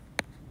of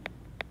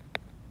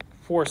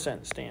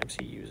 4-cent stamps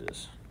he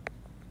uses.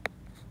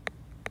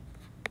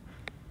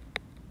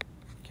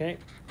 Okay.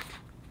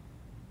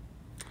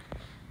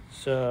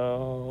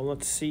 So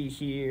let's see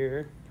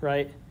here,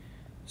 right?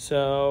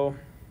 So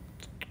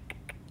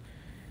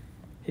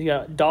he's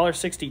got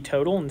 $1.60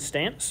 total in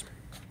stamps.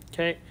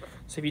 Okay.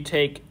 So if you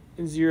take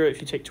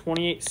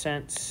 28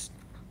 cents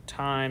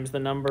times the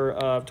number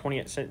of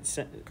 28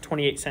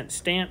 cent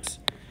stamps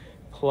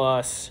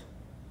plus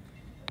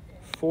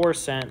 4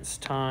 cents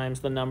times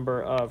the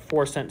number of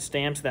 4-cent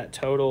stamps, that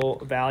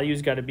total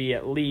value's got to be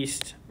at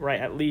least, right?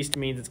 At least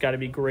means it's got to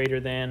be greater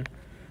than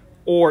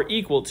or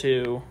equal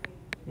to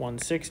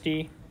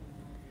 160.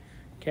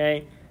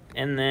 Okay,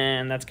 and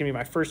then that's going to be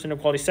my first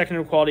inequality. Second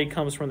inequality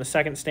comes from the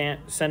second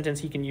sentence.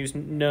 He can use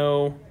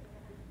no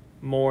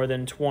more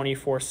than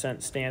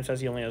 24-cent stamps,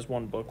 as he only has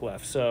one book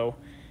left. So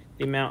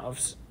the amount of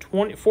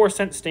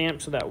 24-cent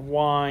stamps, so that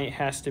y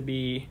has to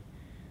be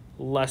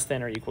less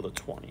than or equal to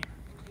 20.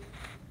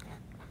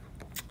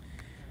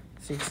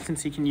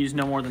 Since he can use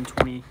no more than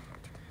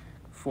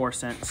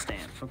 24-cent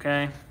stamps,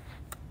 okay?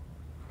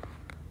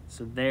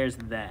 So there's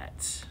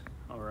that.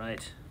 All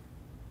right.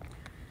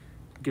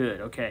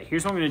 Good. Okay,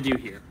 here's what I'm going to do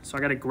here. So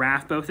I got to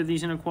graph both of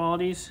these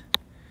inequalities.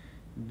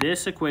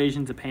 This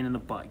equation's a pain in the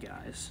butt,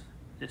 guys.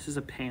 This is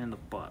a pain in the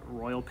butt,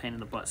 royal pain in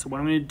the butt. So what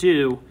I'm going to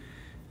do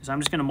is I'm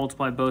just going to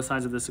multiply both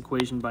sides of this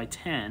equation by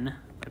 10,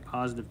 by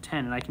positive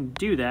 10, and I can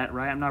do that,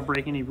 right? I'm not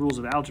breaking any rules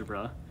of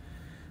algebra,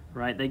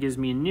 right? That gives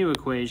me a new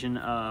equation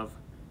of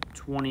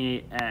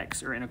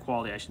 28x, or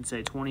inequality, I should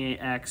say,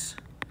 28x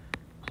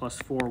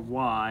plus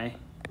 4y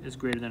is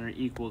greater than or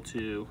equal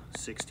to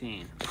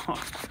 16.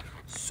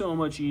 So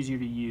much easier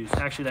to use.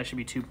 Actually, that should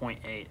be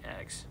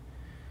 2.8x.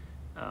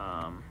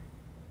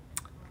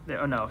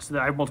 Oh no, so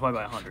I multiplied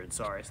by 100,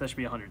 sorry. So that should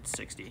be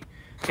 160.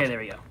 Okay, there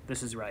we go.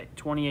 This is right.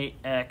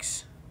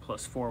 28x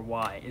plus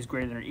 4y is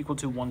greater than or equal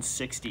to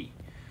 160.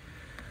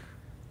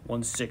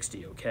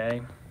 160,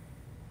 okay?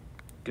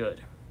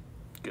 Good,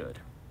 good.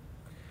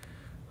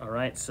 All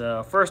right,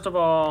 so first of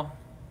all,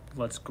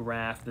 let's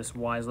graph this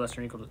y is less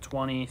than or equal to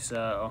 20.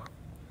 So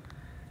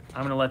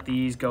I'm gonna let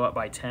these go up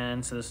by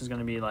 10. So this is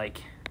gonna be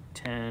like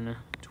 10,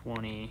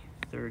 20,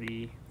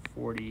 30,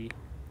 40,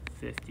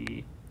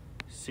 50,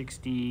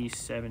 60,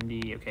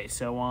 70, okay,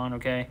 so on,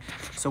 okay?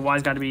 So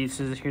y's got to be,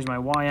 so here's my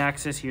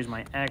y-axis, here's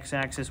my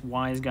x-axis,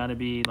 y's got to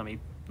be,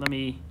 let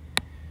me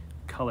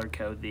color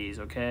code these,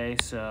 okay?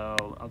 So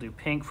I'll do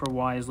pink for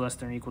y is less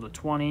than or equal to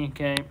 20,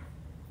 okay?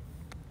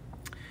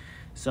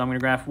 So I'm going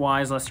to graph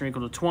y is less than or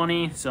equal to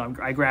 20, so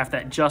I graph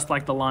that just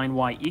like the line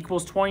y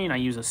equals 20, and I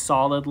use a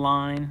solid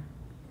line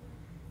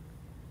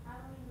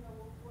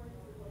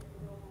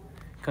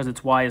because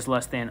it's y is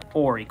less than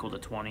or equal to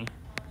 20.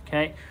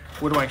 Okay,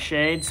 what do I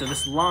shade? So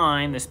this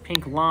line, this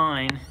pink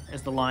line,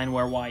 is the line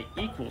where y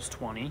equals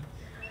 20.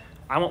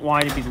 I want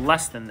y to be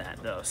less than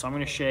that, though, so I'm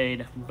going to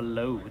shade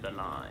below the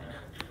line.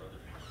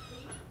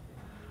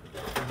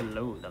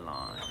 Below the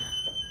line.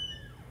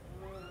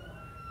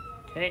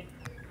 Okay.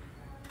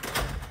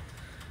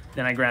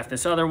 Then I graph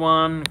this other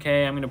one.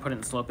 Okay, I'm going to put it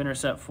in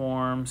slope-intercept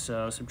form,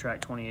 so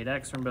subtract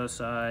 28x from both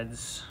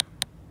sides.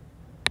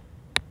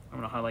 I'm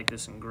going to highlight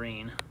this in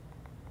green.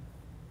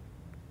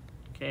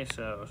 Okay,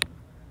 so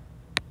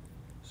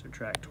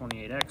subtract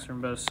 28x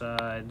from both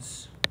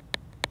sides.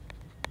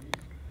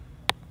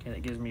 Okay,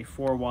 that gives me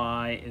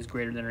 4y is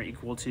greater than or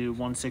equal to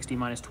 160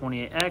 minus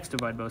 28x.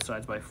 Divide both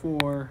sides by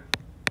 4.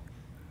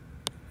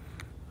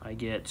 I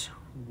get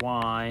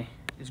y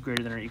is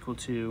greater than or equal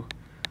to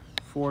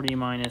 40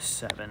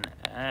 minus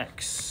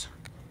 7x.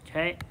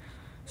 Okay,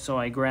 so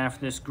I graph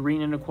this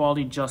green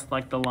inequality just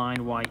like the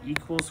line y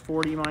equals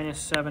 40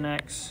 minus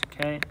 7x.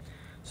 Okay,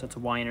 so it's a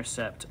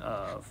y-intercept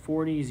of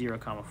 40, 0,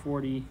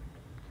 40.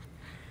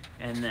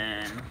 And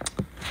then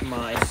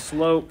my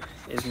slope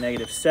is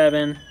negative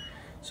 7.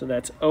 So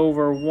that's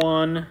over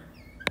 1,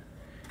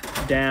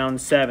 down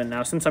 7.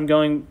 Now, since I'm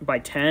going by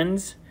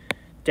tens,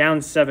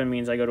 down 7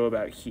 means I go to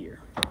about here.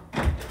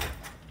 I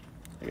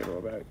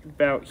go to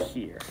about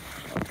here.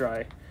 I'll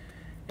try.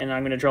 And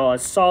I'm going to draw a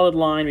solid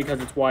line because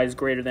it's y is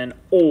greater than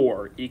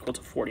or equal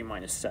to 40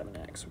 minus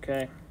 7x,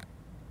 okay?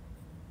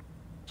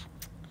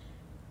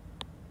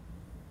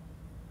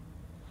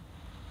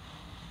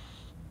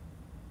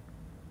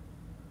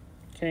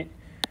 Okay,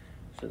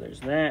 so there's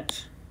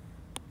that.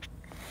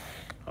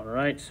 All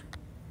right,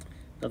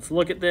 let's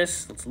look at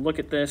this. Let's look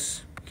at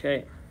this.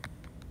 Okay,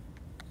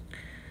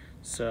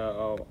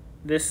 so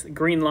this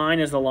green line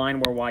is the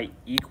line where y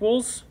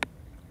equals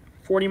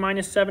 40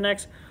 minus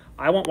 7x.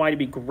 I want y to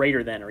be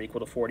greater than or equal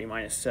to 40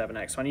 minus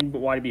 7x. So I need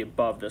y to be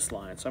above this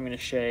line. So I'm going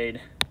to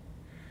shade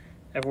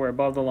everywhere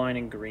above the line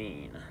in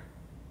green.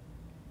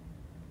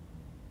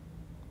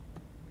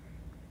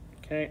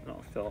 Okay, and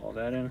I'll fill all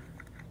that in.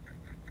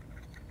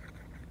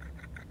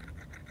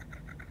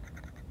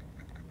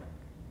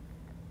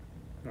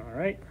 All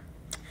right,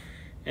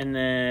 and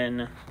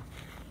then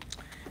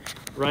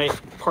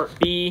part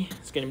B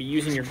is going to be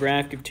using your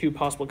graph of 2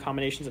 possible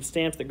combinations of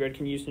stamps that grid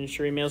can use to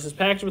ensure he mails his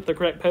package with the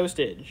correct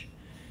postage.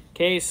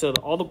 Okay, so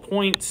all the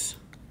points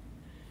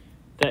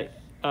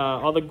that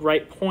all the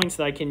right points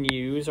that I can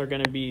use are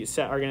going to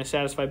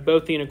satisfy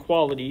both the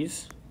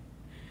inequalities.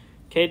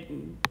 Okay,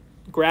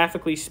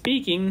 graphically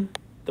speaking,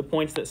 the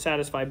points that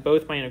satisfy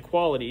both my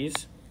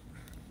inequalities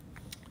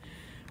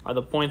are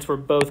the points where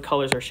both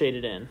colors are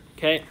shaded in.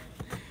 Okay.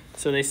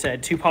 So they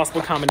said 2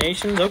 possible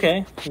combinations.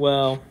 Okay,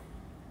 well,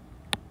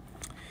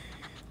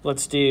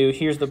 let's do,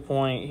 here's the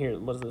point. Here,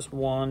 what is this?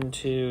 1,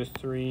 2,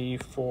 3,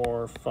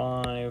 4,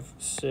 5,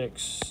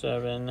 6,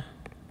 7,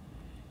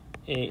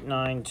 8,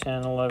 9,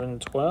 10, 11,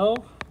 12.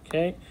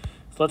 Okay,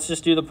 so let's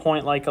just do the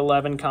point like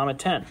 11,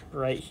 10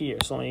 right here.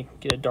 So let me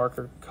get a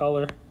darker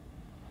color.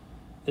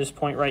 This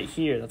point right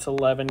here, that's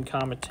 11,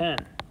 10.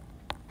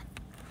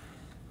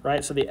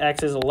 Right, so the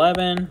x is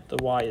 11, the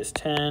y is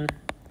 10.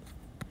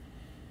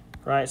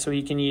 right? So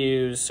he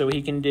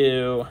can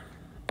do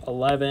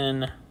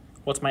 11,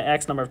 what's my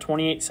X number of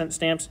 28-cent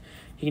stamps?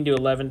 He can do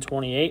 11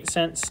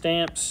 28-cent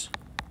stamps.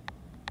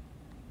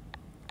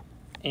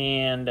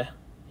 And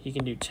he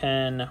can do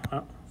 10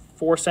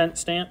 4-cent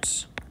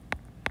stamps.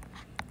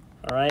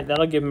 All right,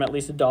 that'll give him at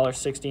least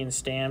 $1.60 in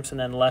stamps, and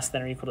then less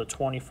than or equal to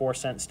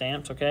 24-cent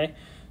stamps, okay?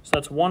 So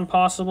that's one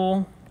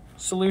possible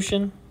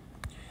solution.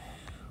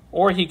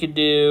 Or he could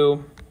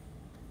do,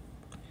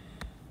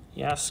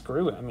 yeah,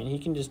 screw it. I mean, he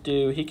could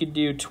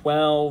do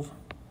 12,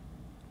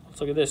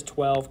 let's look at this,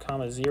 12,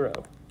 0.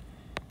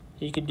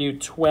 He could do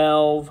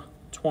 12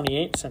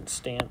 28-cent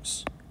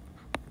stamps.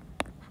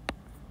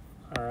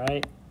 All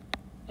right,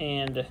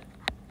 and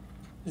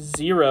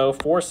 0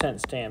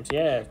 4-cent stamps,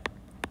 yeah.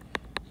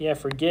 Yeah,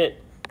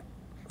 forget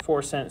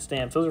 4-cent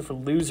stamps. Those are for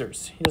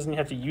losers. He doesn't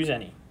have to use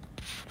any.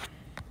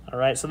 All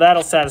right, so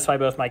that'll satisfy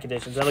both my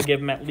conditions. That'll give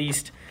him at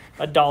least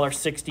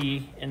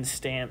 $1.60 in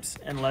stamps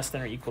and less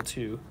than or equal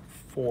to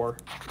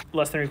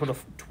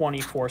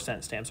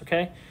 24-cent stamps,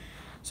 okay?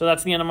 So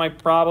that's the end of my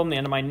problem, the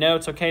end of my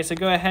notes, okay? So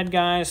go ahead,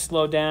 guys,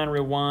 slow down,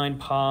 rewind,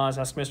 pause,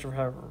 ask Mr.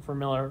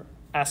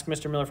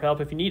 Miller for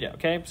help if you need it,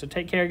 okay? So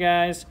take care,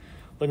 guys.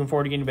 Looking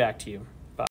forward to getting back to you.